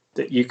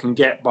that you can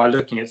get by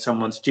looking at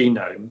someone's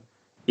genome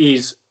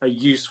is a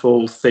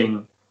useful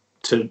thing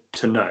to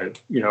know.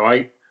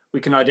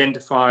 We can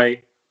identify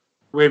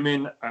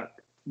women at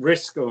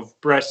risk of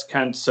breast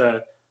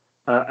cancer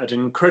at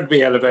an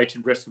incredibly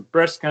elevated risk of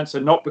breast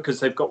cancer, not because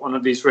they've got one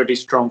of these really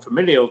strong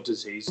familial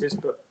diseases,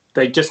 but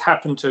they just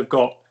happen to have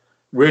got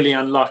really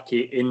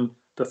unlucky in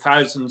the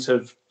thousands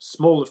of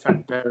small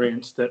effect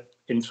variants that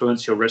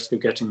influence your risk of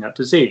getting that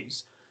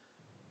disease.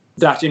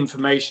 That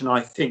information,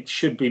 I think,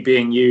 should be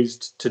being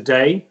used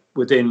today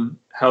within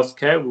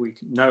healthcare. We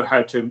know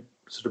how to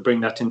sort of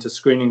bring that into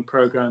screening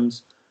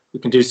programs. We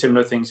can do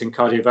similar things in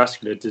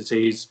cardiovascular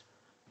disease.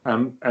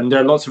 And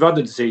there are lots of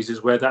other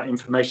diseases where that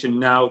information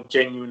now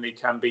genuinely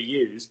can be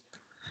used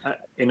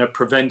in a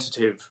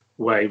preventative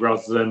way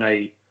rather than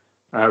a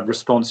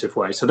responsive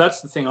way. So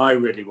that's the thing I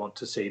really want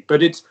to see.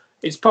 But it's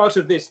part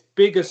of this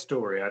bigger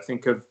story, I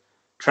think, of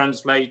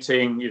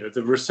translating,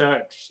 the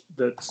research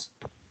that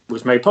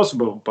was made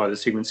possible by the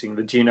sequencing of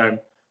the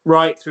genome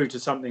right through to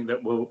something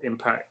that will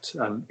impact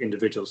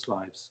individuals'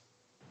 lives.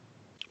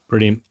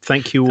 Brilliant.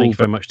 Thank you all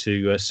very much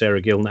to Sarah,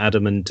 Gil and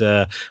Adam. And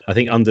I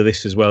think under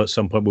this as well, at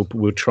some point,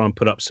 we'll try and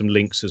put up some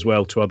links as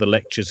well to other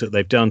lectures that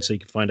they've done, so you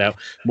can find out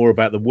more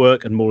about the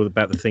work and more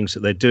about the things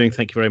that they're doing.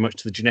 Thank you very much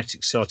to the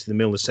Genetics Society of the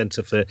Milner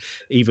Centre for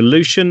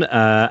Evolution.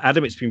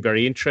 Adam, it's been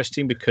very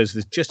interesting because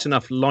there's just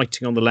enough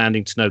lighting on the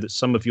landing to know that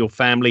some of your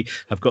family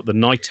have got the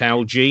night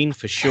owl gene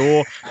for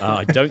sure.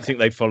 I don't think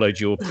they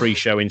followed your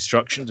pre-show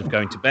instructions of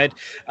going to bed.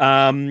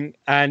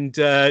 And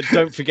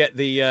don't forget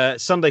the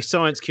Sunday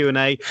Science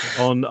Q&A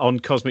on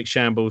Cosmic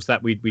Shambles.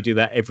 That we do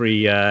that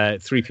every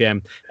 3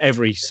 p.m.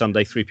 every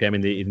Sunday, 3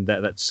 p.m.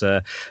 That's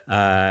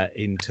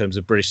in terms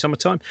of British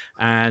summertime.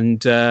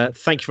 And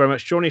thank you very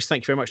much for joining us.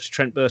 Thank you very much to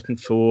Trent Burton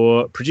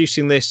for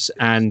producing this,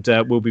 and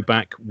we'll be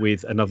back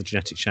with another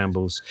Genetic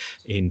Shambles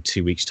in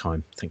 2 weeks'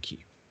 time. Thank you.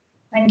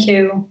 Thank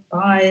you.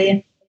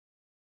 Bye.